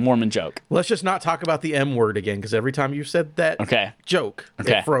because I now. made a Mormon joke. Let's just not talk about the M word again, because every time you said that Okay. joke,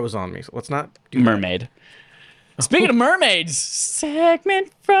 Okay. it froze on me. So let's not do that. Mermaid. Speaking of mermaids,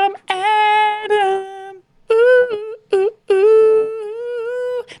 segment from Adam. Ooh, ooh,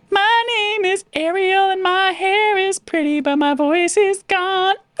 ooh. My name is Ariel and my hair is pretty, but my voice is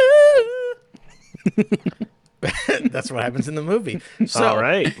gone. Ooh. That's what happens in the movie. So, All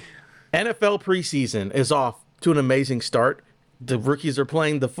right. NFL preseason is off to an amazing start. The rookies are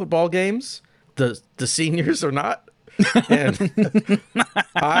playing the football games. The seniors are not. And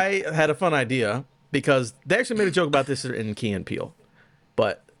I had a fun idea because they actually made a joke about this in Key and Peele.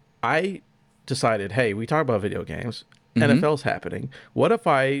 But I decided, hey, we talk about video games. NFL's happening. What if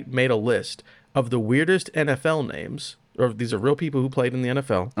I made a list of the weirdest NFL names? Or these are real people who played in the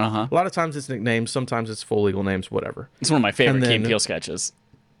NFL. Uh-huh. A lot of times it's nicknames. Sometimes it's full legal names, whatever. It's one of my favorite And Key then- and Peele sketches.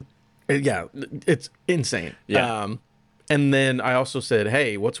 Yeah, it's insane. Yeah. And then I also said,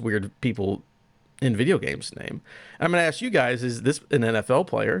 hey, what's weird people in video games name? And I'm going to ask you guys, is this an NFL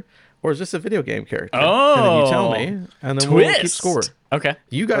player or is this a video game character? And then you tell me, and then we'll keep Twist. score. Okay.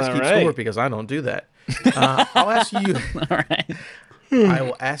 You guys All keep right. score because I don't do that. I'll ask you. All right. I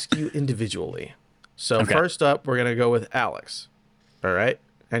will ask you individually. So Okay. first up, we're going to go with Alex. All right.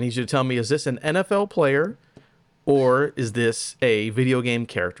 I need you to tell me, is this an NFL player or is this a video game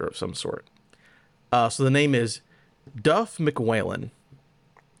character of some sort? So the name is Duff McWhalen.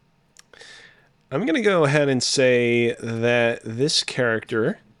 I'm going to go ahead and say that this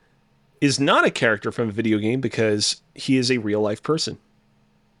character is not a character from a video game because he is a real life person.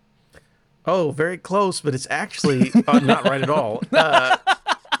 Oh, very close, but it's actually not right at all.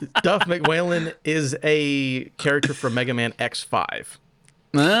 Duff McWhalen is a character from Mega Man X5.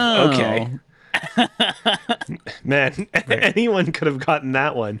 Oh. Okay. Man, anyone could have gotten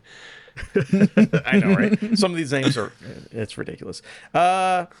that one. I know, right? Some of these names are, it's ridiculous.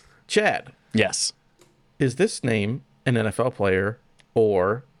 Chad, Yes. is this name an NFL player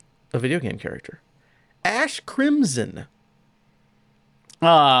or a video game character? Ash Crimson.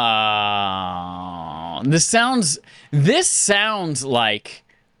 This sounds like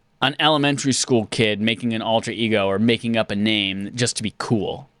an elementary school kid making an alter ego or making up a name just to be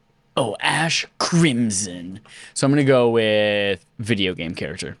cool. Oh, Ash Crimson. So I'm going to go with video game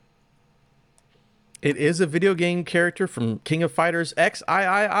character. It is a video game character from King of Fighters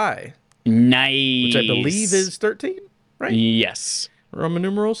XIII, Nice. which I believe is 13, right? Yes. Roman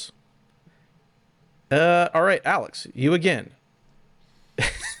numerals. All right, Alex, you again.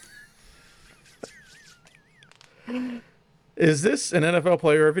 Is this an NFL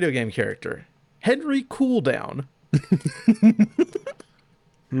player or a video game character? Henry Cooldown.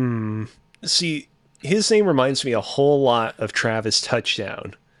 See, his name reminds me a whole lot of Travis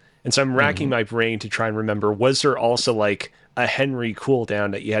Touchdown. And so I'm racking my brain to try and remember, was there also like a Henry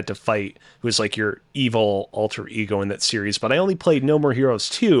Cooldown that you had to fight who was like your evil alter ego in that series? But I only played No More Heroes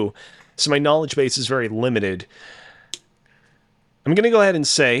 2, so my knowledge base is very limited. I'm going to go ahead and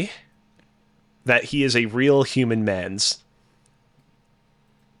say that he is a real human man's.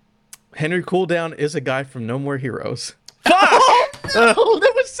 Henry Cooldown is a guy from No More Heroes. Oh,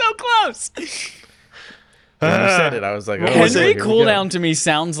 that was so close. When you said it, I was like, oh, was Henry it? here we go. Cooldown to me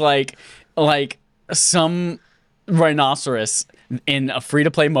sounds like some rhinoceros in a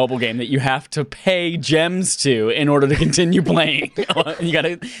free-to-play mobile game that you have to pay gems to in order to continue playing. You got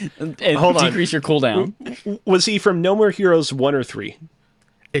to Hold on. decrease your cooldown. Was he from No More Heroes 1 or 3?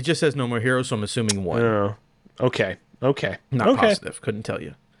 It just says No More Heroes, so I'm assuming one. Oh, okay. Okay. Not okay. positive. Couldn't tell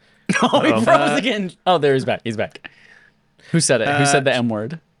you. Oh, he froze again. Oh, there he's back. He's back. Who said it? Who said the M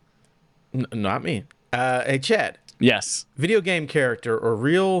word? Not me. Hey, Chad. Yes. Video game character or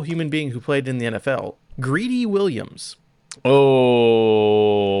real human being who played in the NFL. Greedy Williams.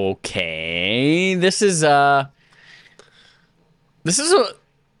 Okay. This is a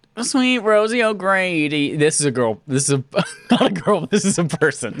sweet Rosie O'Grady. This is a girl. This is not a girl. This is a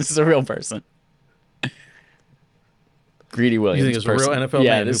person. This is a real person. Greedy Williams. think it's a real person. NFL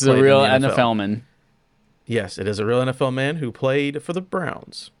Yeah, man this who is a played in real the NFL? NFL man. Yes, it is a real NFL man who played for the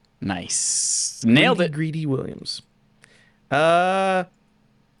Browns. Nice. Nailed it. Greedy Williams. Alex,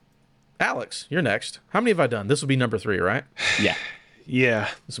 you're next. How many have I done? This will be number 3, right? Yeah. Yeah.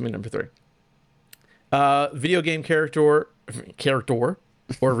 This will be number 3. Video game character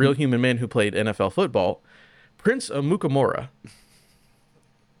or real human man who played NFL football. Prince Amukamura.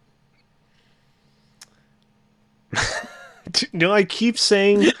 Do I keep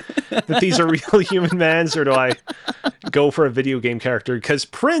saying that these are real human mans, or do I go for a video game character? Because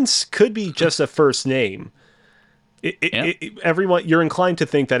Prince could be just a first name. Everyone, you're inclined to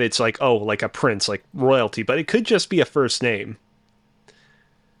think that it's like, oh, like a prince, like royalty, but it could just be a first name.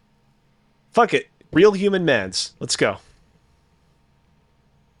 Fuck it. Real human mans. Let's go.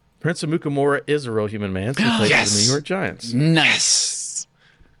 Prince Amukamura is a real human man. So he plays for the New York Giants. Nice.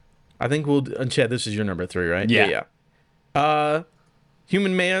 I think and Chad, this is your number 3, right? Yeah.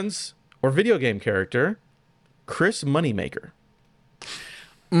 Human man's or video game character, Chris Moneymaker.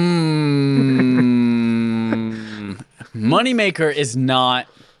 Moneymaker is not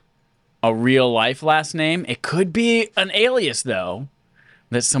a real life last name. It could be an alias, though,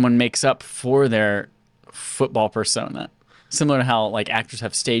 that someone makes up for their football persona. Similar to how like actors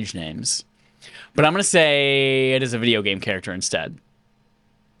have stage names. But I'm going to say it is a video game character instead.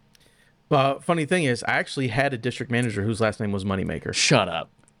 Funny thing is, I actually had a district manager whose last name was Moneymaker. Shut up.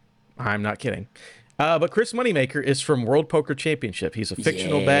 I'm not kidding. But Chris Moneymaker is from World Poker Championship. He's a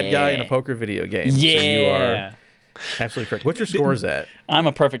fictional bad guy in a poker video game. Yeah. So you are absolutely correct. What's your scores at? I'm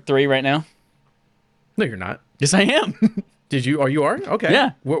a perfect 3 right now. No, you're not. Yes, I am. Oh, you are? Okay.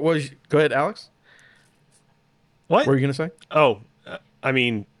 Yeah. What was? Go ahead, Alex. What? What were you gonna say? Oh, I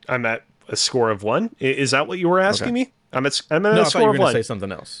mean, I'm at a score of 1. Is that what you were asking me? I'm at No, a I thought you score were of gonna 1. say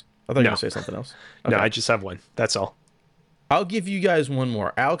something else. I thought you were gonna say something else. No, I just have 1. That's all. I'll give you guys one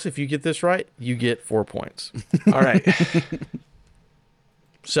more. Alex, if you get this right, you get 4 points. All right.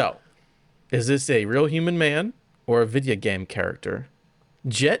 So, is this a real human man or a video game character?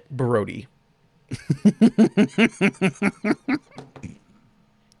 Jet Brody.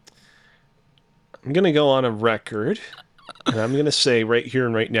 I'm going to go on a record, and I'm going to say right here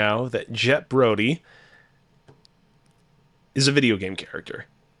and right now that Jet Brody is a video game character.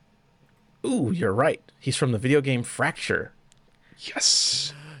 Ooh, you're right. He's from the video game Fracture.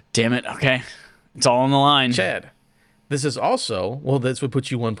 Yes. Damn it. Okay. It's all on the line. Chad, this is also, well, this would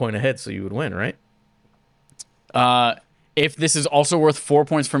put you 1 point ahead, so you would win, right? If this is also worth 4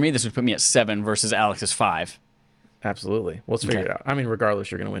 points for me, this would put me at 7 versus Alex's 5. Absolutely. Well, let's figure Okay. it out. I mean,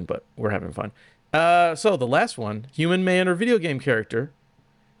 regardless, you're going to win, but we're having fun. So the last one, human man or video game character,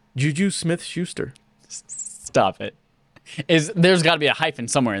 Juju Smith-Schuster. Stop it. There's got to be a hyphen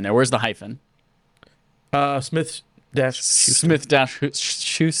somewhere in there. Where's the hyphen? Smith-Schuster.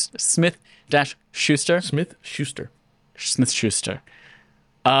 Smith-Schuster. Smith-Schuster. Smith-Schuster.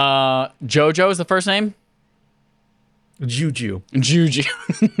 Jojo is the first name? Juju. Juju.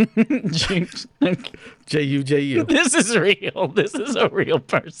 J-U-J-U. This is real. This is a real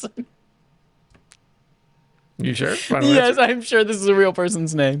person. You sure? Final Yes, answer? I'm sure this is a real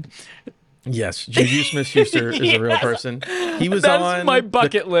person's name. Yes. Juju Smith-Schuster is a real person. He was That's on my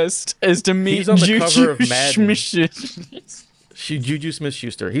bucket list, is to meet He's on the Juju cover of Madden. Schmidt. Juju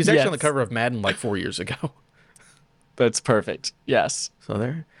Smith-Schuster. He's actually on the Yes. cover of Madden like 4 years ago. That's perfect. Yes. So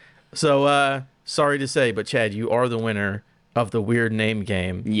there. So sorry to say, but Chad, you are the winner of the weird name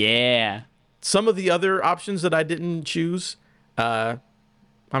game. Yeah. Some of the other options that I didn't choose, I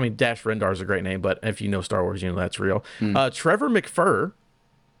mean, Dash Rendar is a great name, but if you know Star Wars, you know that's real. Trevor McFur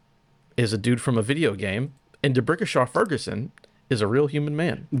is a dude from a video game, and DeBrickashaw Ferguson is a real human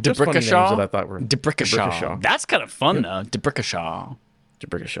man. Just funny names that I thought were DeBrickashaw. That's kind of fun, though. DeBrickashaw.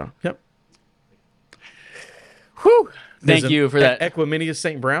 DeBrickashaw. Yep. Whew. There's Thank you for that. Equiminius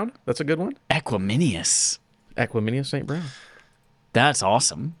St. Brown. That's a good one. Equiminius. Equiminius St. Brown. That's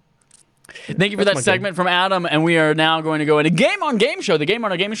awesome. Thank you for That's that my segment from Adam, and we are now going to go into Game On Game Show. The Game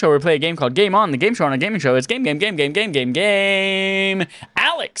On a Gaming Show, where we play a game called Game On. The game show on a gaming show. It's game.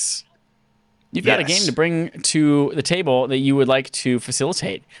 Alex, you've got a Yes. game to bring to the table that you would like to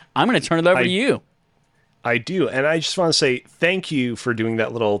facilitate. I'm going to turn it over to you. I do, and I just want to say thank you for doing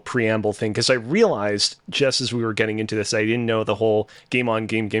that little preamble thing, because I realized just as we were getting into this, I didn't know the whole game thing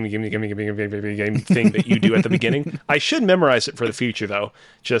that you do at the beginning. I should memorize it for the future, though,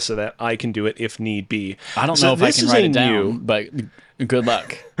 just so that I can do it if need be. I don't So know if I this can is write a it down, new- but good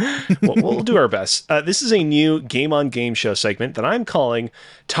luck. We'll do our best. This is a new Game On Game Show segment that I'm calling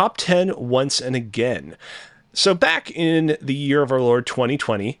Top 10 Once and Again. So back in the year of our Lord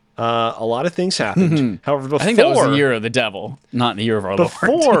 2020, a lot of things happened. However, before I think that was the year of the devil, not the year of our Lord.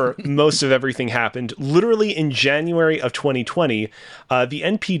 before most of everything happened, literally in January of 2020, the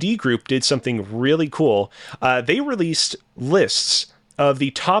NPD group did something really cool. They released lists of the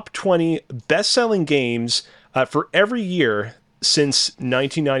top 20 best-selling games for every year since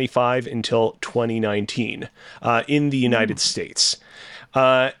 1995 until 2019 in the United States.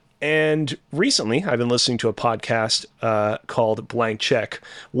 And recently, I've been listening to a podcast called Blank Check,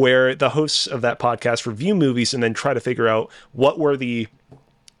 where the hosts of that podcast review movies and then try to figure out what were the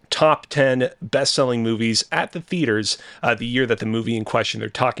top 10 best-selling movies at the theaters the year that the movie in question they're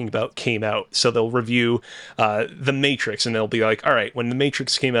talking about came out. So they'll review The Matrix, and they'll be like, all right, when The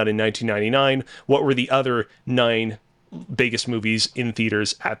Matrix came out in 1999, what were the other 9 biggest movies in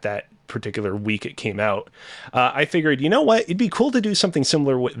theaters at that particular week it came out? I figured, you know what, it'd be cool to do something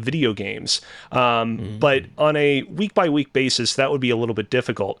similar with video games, but on a week-by-week basis that would be a little bit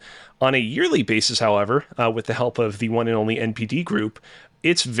difficult. On a yearly basis, however, with the help of the one and only NPD group,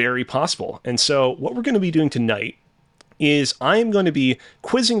 it's very possible. And so what we're going to be doing tonight is I'm going to be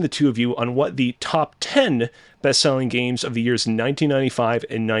quizzing the two of you on what the top 10 best-selling games of the years 1995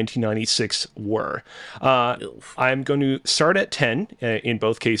 and 1996 were. I'm going to start at 10 in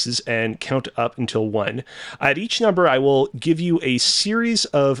both cases and count up until 1. At each number, I will give you a series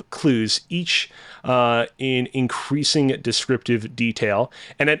of clues, each in increasing descriptive detail.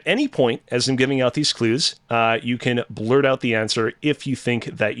 And at any point, as I'm giving out these clues, you can blurt out the answer if you think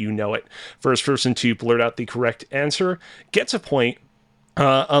that you know it. First person to blurt out the correct answer gets a point,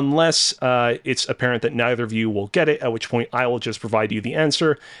 unless it's apparent that neither of you will get it, at which point I will just provide you the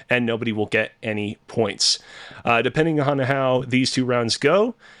answer and nobody will get any points. Depending on how these 2 rounds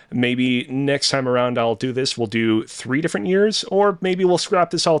go, maybe next time around I'll do this, we'll do 3 different years, or maybe we'll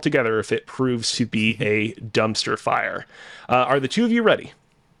scrap this all together if it proves to be a dumpster fire. Are the 2 of you ready?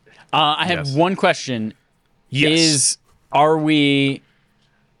 I have one question. Yes.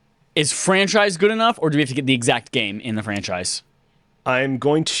 Is franchise good enough, or do we have to get the exact game in the franchise? I'm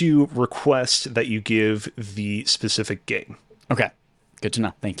going to request that you give the specific game. Okay. Good to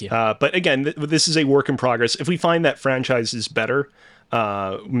know. Thank you. But again, this is a work in progress. If we find that franchise is better,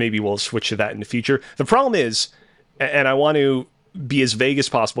 maybe we'll switch to that in the future. The problem is, and I want to be as vague as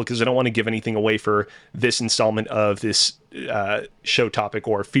possible because I don't want to give anything away for this installment of this show topic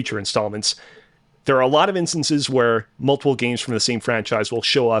or future installments. There are a lot of instances where multiple games from the same franchise will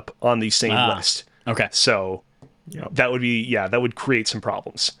show up on the same list. Okay. So that would create some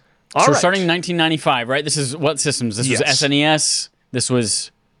problems. So we're starting in 1995, right? This is what systems? This was SNES. This was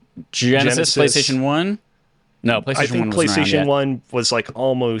Genesis. PlayStation 1. No, PlayStation 1 I think PlayStation 1 was like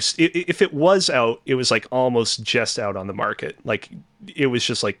almost, if it was out, it was like almost just out on the market. Like it was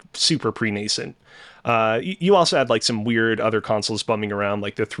just like super pre-nascent. You also had like some weird other consoles bumming around,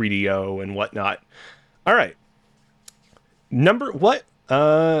 like the 3DO and whatnot. All right.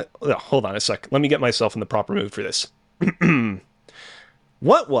 Hold on a sec. Let me get myself in the proper mood for this.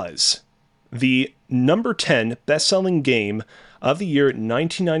 What was the number 10 best-selling game of the year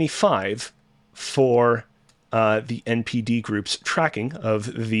 1995 for the NPD group's tracking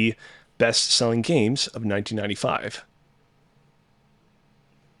of the best-selling games of 1995?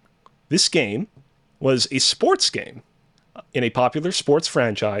 This game was a sports game in a popular sports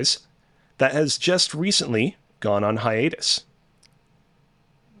franchise that has just recently gone on hiatus.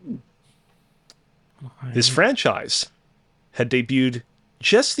 This franchise had debuted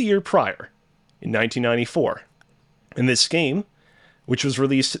just the year prior, in 1994. And this game, which was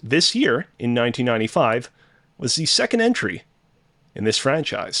released this year in 1995, was the second entry in this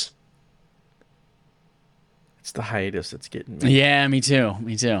franchise. It's the hiatus that's getting me. Yeah, me too.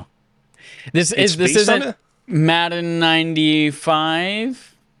 This isn't Madden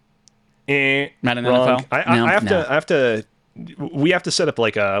 95? Madden Wrong. NFL? We have to set up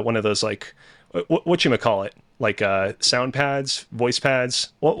like one of those like whatchamacallit, like sound pads, voice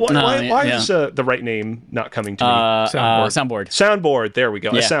pads. Why is the right name not coming to me? Soundboard. There we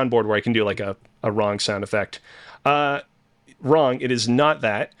go. Yeah. A soundboard where I can do like a wrong sound effect. Wrong. It is not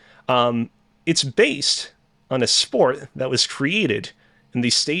that. It's based on a sport that was created in the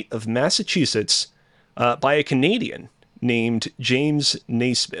state of Massachusetts by a Canadian named James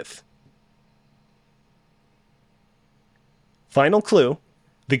Naismith. Final clue.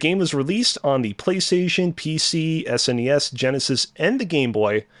 The game was released on the PlayStation, PC, SNES, Genesis, and the Game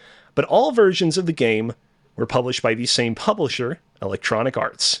Boy, but all versions of the game were published by the same publisher, Electronic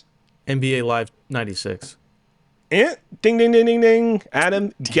Arts. NBA Live 96. And ding, ding, ding, ding, ding.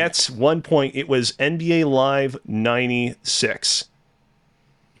 Adam gets 1 point. It was NBA Live 96.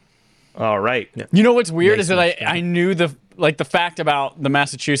 All right. Yeah. You know what's weird is that I knew the fact about the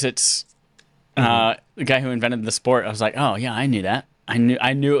Massachusetts the guy who invented the sport. I was like, oh yeah, I knew that. I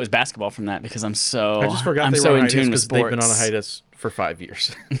knew it was basketball from that because I just forgot I'm so in tune with sports. They've been on a hiatus for 5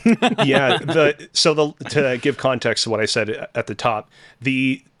 years. Yeah. To give context to what I said at the top,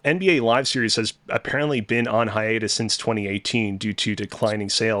 the NBA Live series has apparently been on hiatus since 2018 due to declining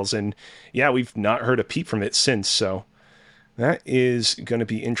sales, and yeah, we've not heard a peep from it since. So That is going to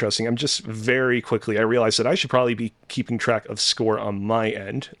be interesting. I'm just very quickly, I realized that I should probably be keeping track of score on my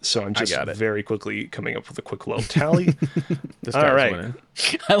end. So I'm just got it. very quickly coming up with a quick little tally. This All guy's right. winning.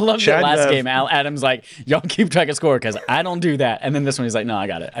 I love Chad, that last you have- game. Adam's like, y'all keep track of score because I don't do that. And then this one, he's like, no, I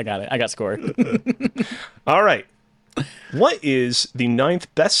got it. I got score. All right. What is the 9th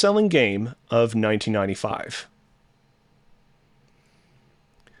best-selling game of 1995?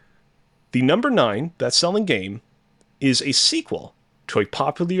 The number 9 best-selling game is a sequel to a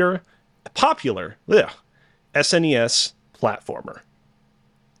popular SNES platformer.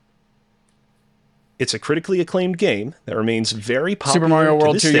 It's a critically acclaimed game that remains very popular. Super Mario to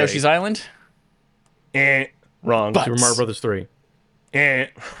World this 2 day. Yoshi's Island? Wrong. Super Mario Brothers 3.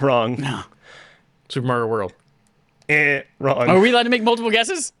 Wrong. No. Super Mario World. Wrong. Are we allowed to make multiple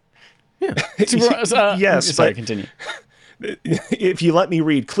guesses? Yeah. Yes, Sorry, but- continue. If you let me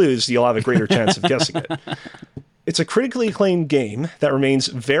read clues, you'll have a greater chance of guessing it. It's a critically acclaimed game that remains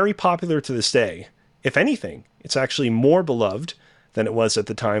very popular to this day. If anything, it's actually more beloved than it was at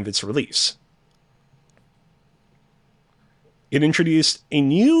the time of its release. It introduced a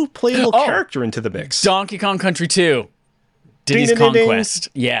new playable Oh. character into the mix. Donkey Kong Country 2. Diddy's Ding, ding, ding, ding. Conquest.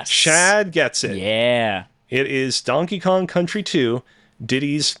 Yes. Chad gets it. Yeah. It is Donkey Kong Country 2,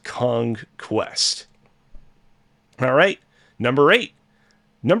 Diddy's Kong Quest. All right, number 8.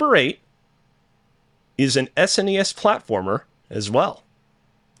 Number 8 is an SNES platformer as well.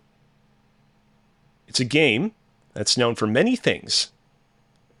 It's a game that's known for many things,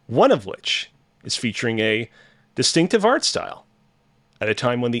 one of which is featuring a distinctive art style at a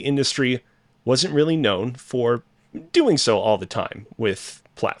time when the industry wasn't really known for doing so all the time with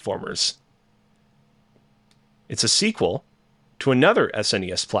platformers. It's a sequel to another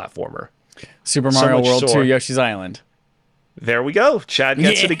SNES platformer. Super So Mario much World so- 2 Yoshi's Island. There we go. Chad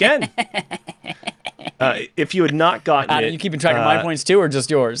gets it again. If you had not gotten Adam, it, you keeping track of my points too, or just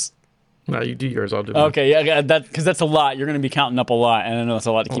yours? No, you do yours. I'll do mine. Okay, yeah, that because that's a lot. You're going to be counting up a lot, and I know it's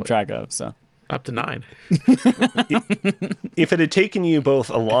a lot to keep track of. So Up to 9. if it had taken you both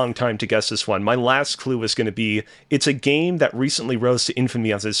a long time to guess this one, my last clue was going to be it's a game that recently rose to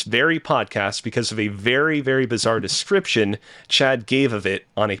infamy on this very podcast because of a very, very bizarre description Chad gave of it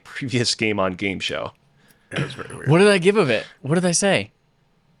on a previous Game on Game show. That was very weird. what did I give of it? What did I say?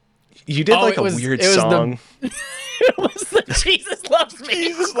 You did Oh, like it a was- weird it was the- song. It was the Jesus loves me.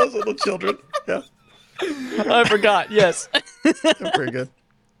 Jesus loves little children. Yeah. I forgot. Yes. Very good.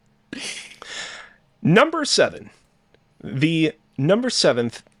 Number 7. The number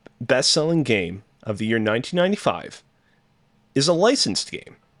 7th best-selling game of the year 1995 is a licensed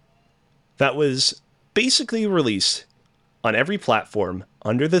game that was basically released on every platform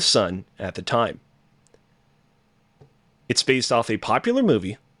under the sun at the time. It's based off a popular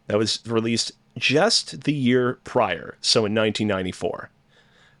movie that was released just the year prior, so in 1994.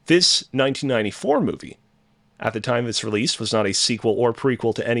 This 1994 movie, at the time of its release, was not a sequel or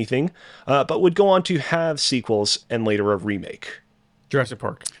prequel to anything, but would go on to have sequels and later a remake. Jurassic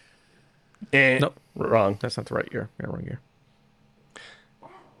Park. Nope. Wrong. That's not the right year. Yeah, wrong year.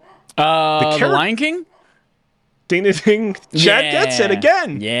 The char- Lion King. Ding ding ding. Chad gets it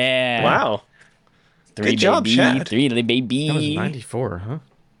again. Yeah. Wow. Three Good job, baby, Chad. Three little baby. That was 94, huh?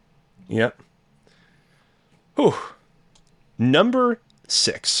 Yep. Whew. Number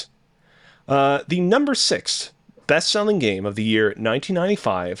 6. The number 6 best-selling game of the year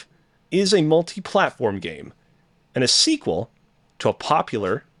 1995 is a multi-platform game and a sequel to a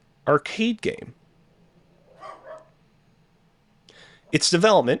popular arcade game. Its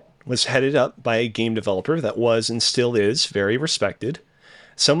development was headed up by a game developer that was and still is very respected,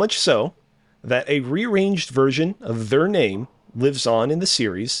 so much so that a rearranged version of their name lives on in the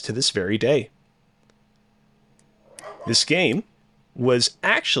series to this very day. This game was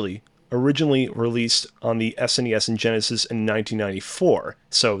actually originally released on the SNES and Genesis in 1994,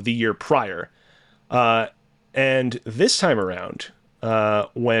 so the year prior. And this time around,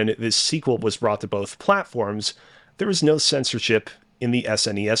 when this sequel was brought to both platforms, there was no censorship in the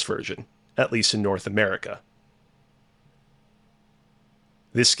SNES version, at least in North America.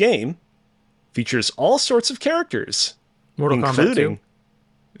 This game features all sorts of characters, Mortal Kombat including... 2.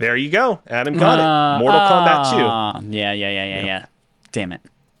 There you go. Adam got it. Mortal Kombat 2. Yeah. Damn it.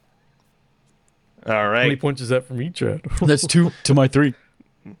 All How many right. points is that from each, Chad? That's 2 to my 3.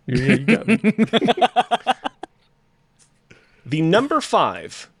 Yeah, you got me. The number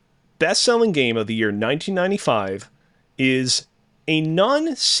 5 best-selling game of the year 1995 is a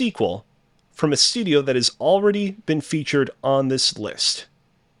non-sequel from a studio that has already been featured on this list.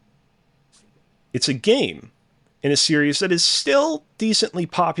 It's a game in a series that is still decently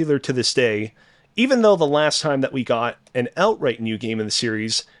popular to this day, even though the last time that we got an outright new game in the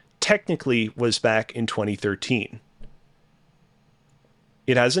series technically was back in 2013.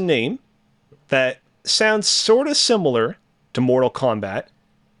 It has a name that sounds sort of similar to Mortal Kombat,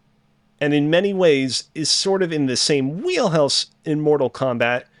 and in many ways is sort of in the same wheelhouse in Mortal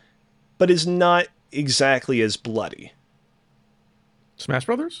Kombat, but is not exactly as bloody. Smash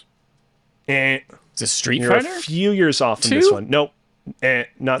Brothers? And Is it Street you're Fighter? a few years off from Two? this one. Nope. Not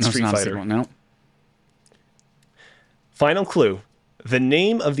No, it's Street not a Fighter. sequel, no. Final clue. The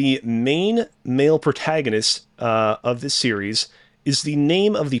name of the main male protagonist of this series is the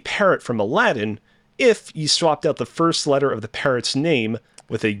name of the parrot from Aladdin if you swapped out the first letter of the parrot's name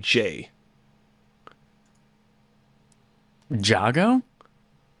with a J. Jago?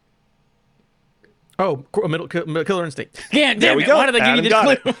 Oh, Killer Instinct. Yeah, There damn we it. go. Why did I give you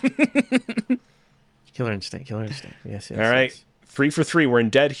Adam the clue? Killer Instinct. Yes, yes. All right. yes. 3 for 3. We're in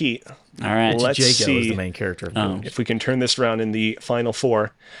dead heat. All right. Let's Jago see is the main character. Of Oh. if we can turn this around in the final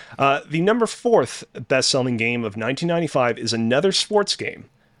four. The number 4th best-selling game of 1995 is another sports game,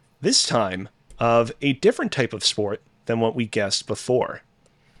 this time of a different type of sport than what we guessed before.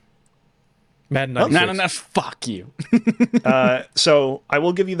 Madden Not 96. enough. Fuck you. So I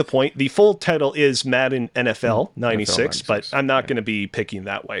will give you the point. The full title is Madden NFL 96, 96, but I'm not going to be picking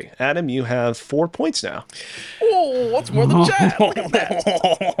that way. Adam, you have 4 points now. Oh, what's more than Chad? Look at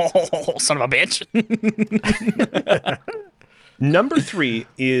that. Son of a bitch. Number 3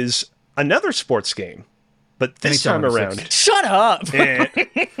 is another sports game, but this NHL time 96. around... Shut up.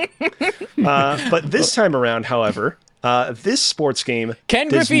 But this time around, however, this sports game Ken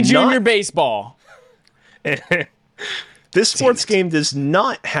does Griffey Jr. not- Baseball. This sports game does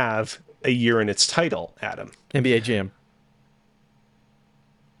not have a year in its title, Adam. NBA Jam.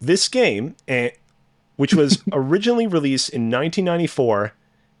 This game, which was originally released in 1994,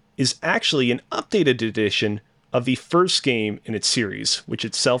 is actually an updated edition of the first game in its series, which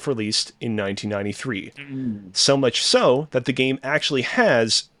itself released in 1993. So much so that the game actually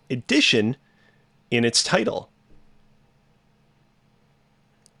has edition in its title.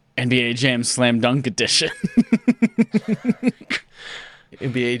 NBA Jam Slam Dunk Edition.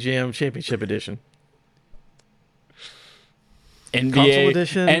 NBA Jam Championship Edition. NBA Console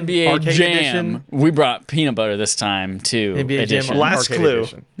edition, NBA arcade Jam. edition. We brought peanut butter this time too. NBA edition. Jam Last Arcade clue.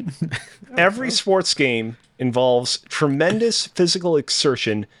 Edition. Every sports game involves tremendous physical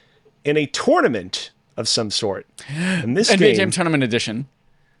exertion in a tournament of some sort. And this NBA game, Jam Tournament Edition.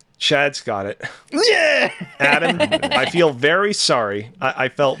 Chad's got it. Yeah. Adam, I feel very sorry. I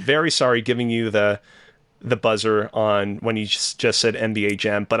felt very sorry giving you the buzzer on when you just said NBA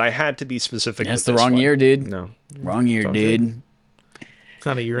Jam, but I had to be specific. That's with the this wrong one. year, dude. No, Wrong year, Don't dude. it's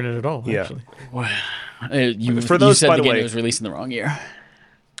not a year in it at all. Yeah. Actually. You those, said by the the game way- was released in the wrong year.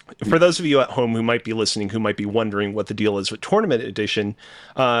 For those of you at home who might be listening, who might be wondering what the deal is with Tournament Edition,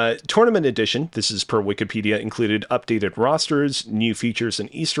 this is per Wikipedia, included updated rosters, new features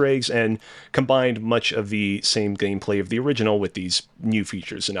and Easter eggs, and combined much of the same gameplay of the original with these new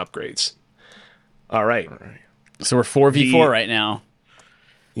features and upgrades. All right. So we're 4v4 right now.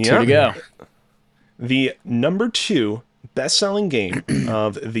 Yeah. 2 to go. The number 2 best-selling game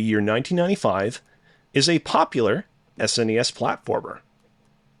of the year 1995 is a popular SNES platformer.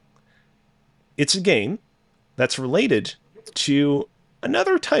 It's a game that's related to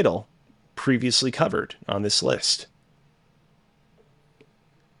another title previously covered on this list.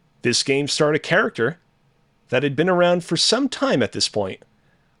 This game starred a character that had been around for some time at this point,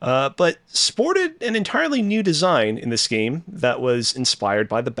 but sported an entirely new design in this game that was inspired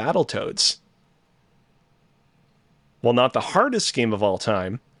by the Battletoads. While not the hardest game of all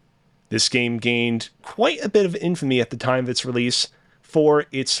time, this game gained quite a bit of infamy at the time of its release for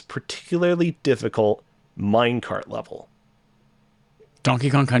its particularly difficult minecart level. Donkey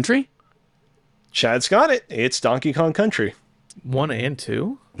Kong Country? Chad's got it. It's Donkey Kong Country. 1 and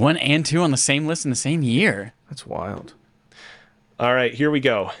 2. 1 and 2 on the same list in the same year. That's wild. All right, here we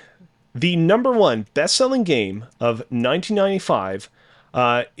go. The number 1 best-selling game of 1995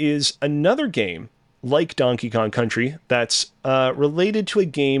 is another game like Donkey Kong Country that's related to a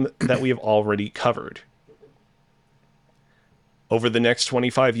game that we have already covered. Over the next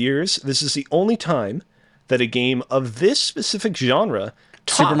 25 years, this is the only time that a game of this specific genre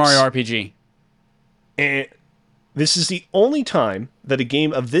tops... Super Mario RPG. And this is the only time that a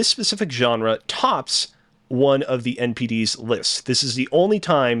game of this specific genre tops one of the NPD's lists. This is the only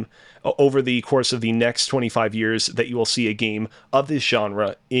time over the course of the next 25 years that you will see a game of this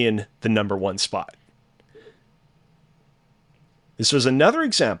genre in the number 1 spot. This was another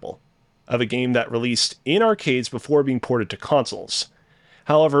example of a game that released in arcades before being ported to consoles.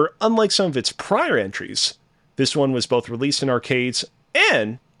 However, unlike some of its prior entries, this one was both released in arcades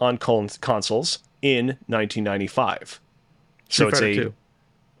and on consoles in 1995. So it's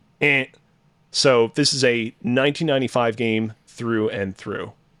so this is a 1995 game through and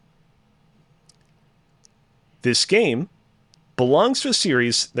through. This game belongs to a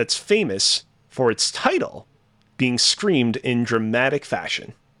series that's famous for its title being screamed in dramatic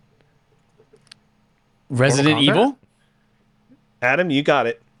fashion. Resident Evil? Adam, you got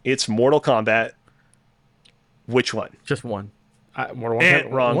it. It's Mortal Kombat. Which one? Just one. Mortal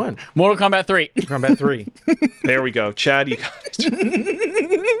Kombat wrong. 1. Mortal Kombat 3. Kombat 3. There we go. Chad, you got it.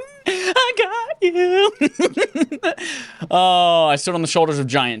 I got you. Oh, I stood on the shoulders of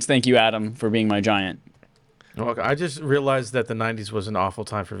giants. Thank you, Adam, for being my giant. Okay, I just realized that the 90s was an awful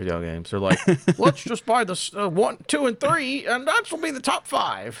time for video games. They're like, let's just buy the 1, 2, and 3, and that will be the top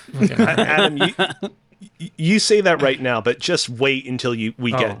 5. Okay. Adam, you say that right now, but just wait until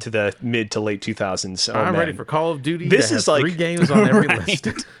we get to the mid to late 2000s. I'm ready for Call of Duty. This is like 3 games on every list.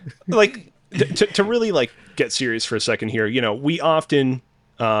 Like to really like get serious for a second here. We often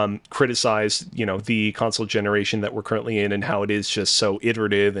criticize the console generation that we're currently in and how it is just so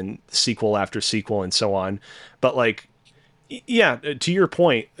iterative and sequel after sequel and so on. But like, yeah, to your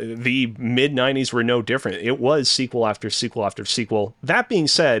point, the mid 90s were no different. It was sequel after sequel after sequel. That being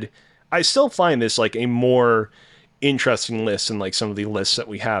said, I still find this like a more interesting list than like some of the lists that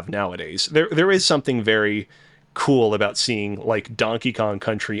we have nowadays. There is something very cool about seeing like Donkey Kong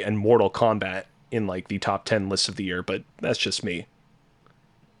Country and Mortal Kombat in like the top 10 lists of the year, but that's just me.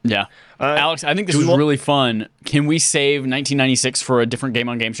 Yeah. Alex, I think this was really fun. Can we save 1996 for a different Game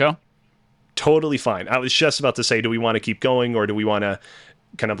on Game show? Totally fine. I was just about to say, do we want to keep going or do we want to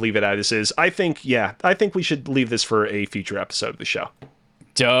kind of leave it as is? I think we should leave this for a future episode of the show.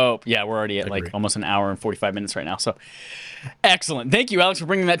 Dope. Yeah, we're already at like almost an hour and 45 minutes right now. So excellent. Thank you, Alex, for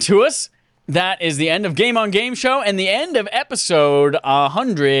bringing that to us. That is the end of Game on Game Show and the end of episode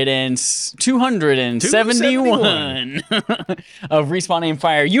 271 of Respawn Aim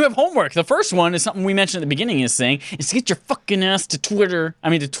Fire. You have homework. The first one is something we mentioned at the beginning is to get your fucking ass to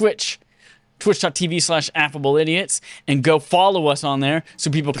Twitch. Twitch.tv/AffableIdiots and go follow us on there so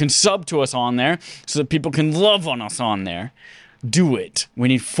people can sub to us on there so that people can love on us on there. Do it. We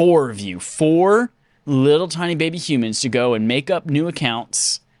need 4 of you. 4 little tiny baby humans to go and make up new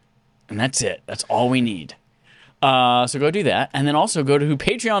accounts. And that's it. That's all we need. So go do that. And then also go to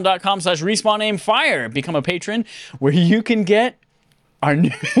patreon.com/respawnaimfire. Become a patron where you can get our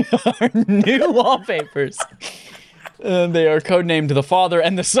new wallpapers. They are codenamed The Father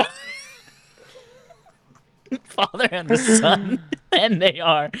and the Son. Father and the Son. And they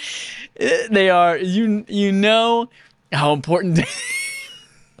are, you know how important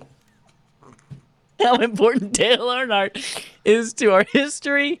Dale Earnhardt is to our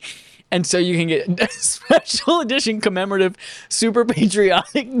history. And so you can get a special edition commemorative, super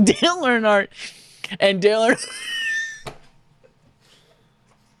patriotic Dale Earnhardt and Dale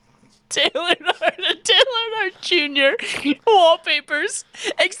Earnhardt Jr. wallpapers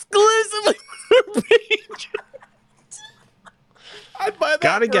exclusively for patrons. I'd buy that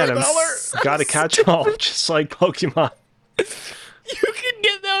Gotta for get $1. them. Gotta catch them all, just like Pokemon. You can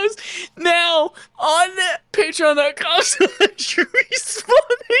get those now on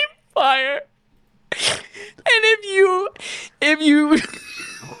patreon.com/respawningfire. And if you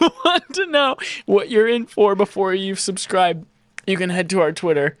want to know what you're in for before you subscribe, you can head to our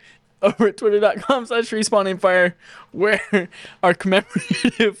Twitter over at twitter.com/respawningfire, where our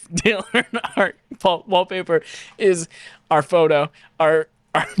commemorative Dale Earnhardt wallpaper is our photo, our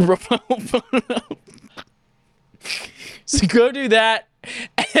profile photo. So go do that,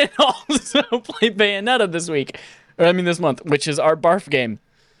 and also play Bayonetta this month, which is our barf game.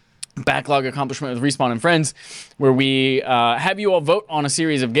 Backlog accomplishment with Respawn and Friends, where we have you all vote on a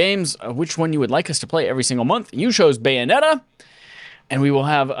series of games, which one you would like us to play every single month. You chose Bayonetta, and we will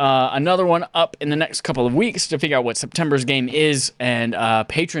have another one up in the next couple of weeks to figure out what September's game is, and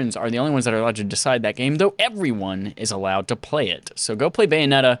patrons are the only ones that are allowed to decide that game, though everyone is allowed to play it. So go play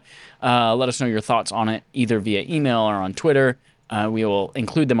Bayonetta. Let us know your thoughts on it, either via email or on Twitter. We will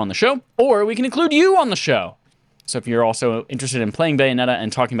include them on the show, or we can include you on the show. So if you're also interested in playing Bayonetta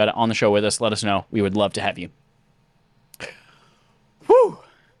and talking about it on the show with us, let us know. We would love to have you. Whew.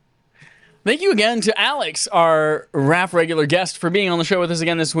 Thank you again to Alex, our RAF regular guest, for being on the show with us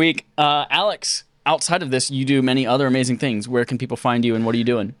again this week. Alex, outside of this, you do many other amazing things. Where can people find you, and what are you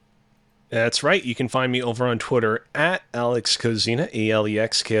doing? That's right. You can find me over on Twitter at Alex Kozina,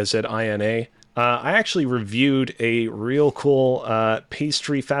 AlexKzina. I actually reviewed a real cool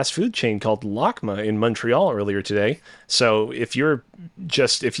pastry fast food chain called Lakma in Montreal earlier today. So if you've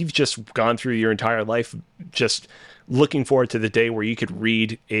just gone through your entire life just looking forward to the day where you could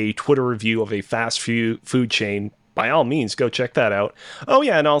read a Twitter review of a fast food chain, by all means, go check that out. Oh,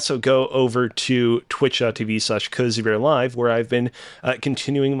 yeah, and also go over to twitch.tv/CozyBearLive, where I've been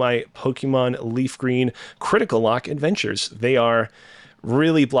continuing my Pokemon Leaf Green Critical Lock adventures. They are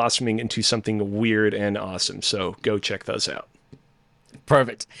really blossoming into something weird and awesome, so go check those out.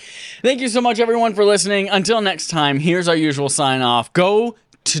 Perfect. Thank you so much, everyone, for listening. Until next time, here's our usual sign-off. Go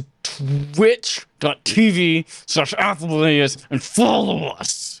to twitch.tv/Athleus and follow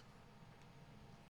us.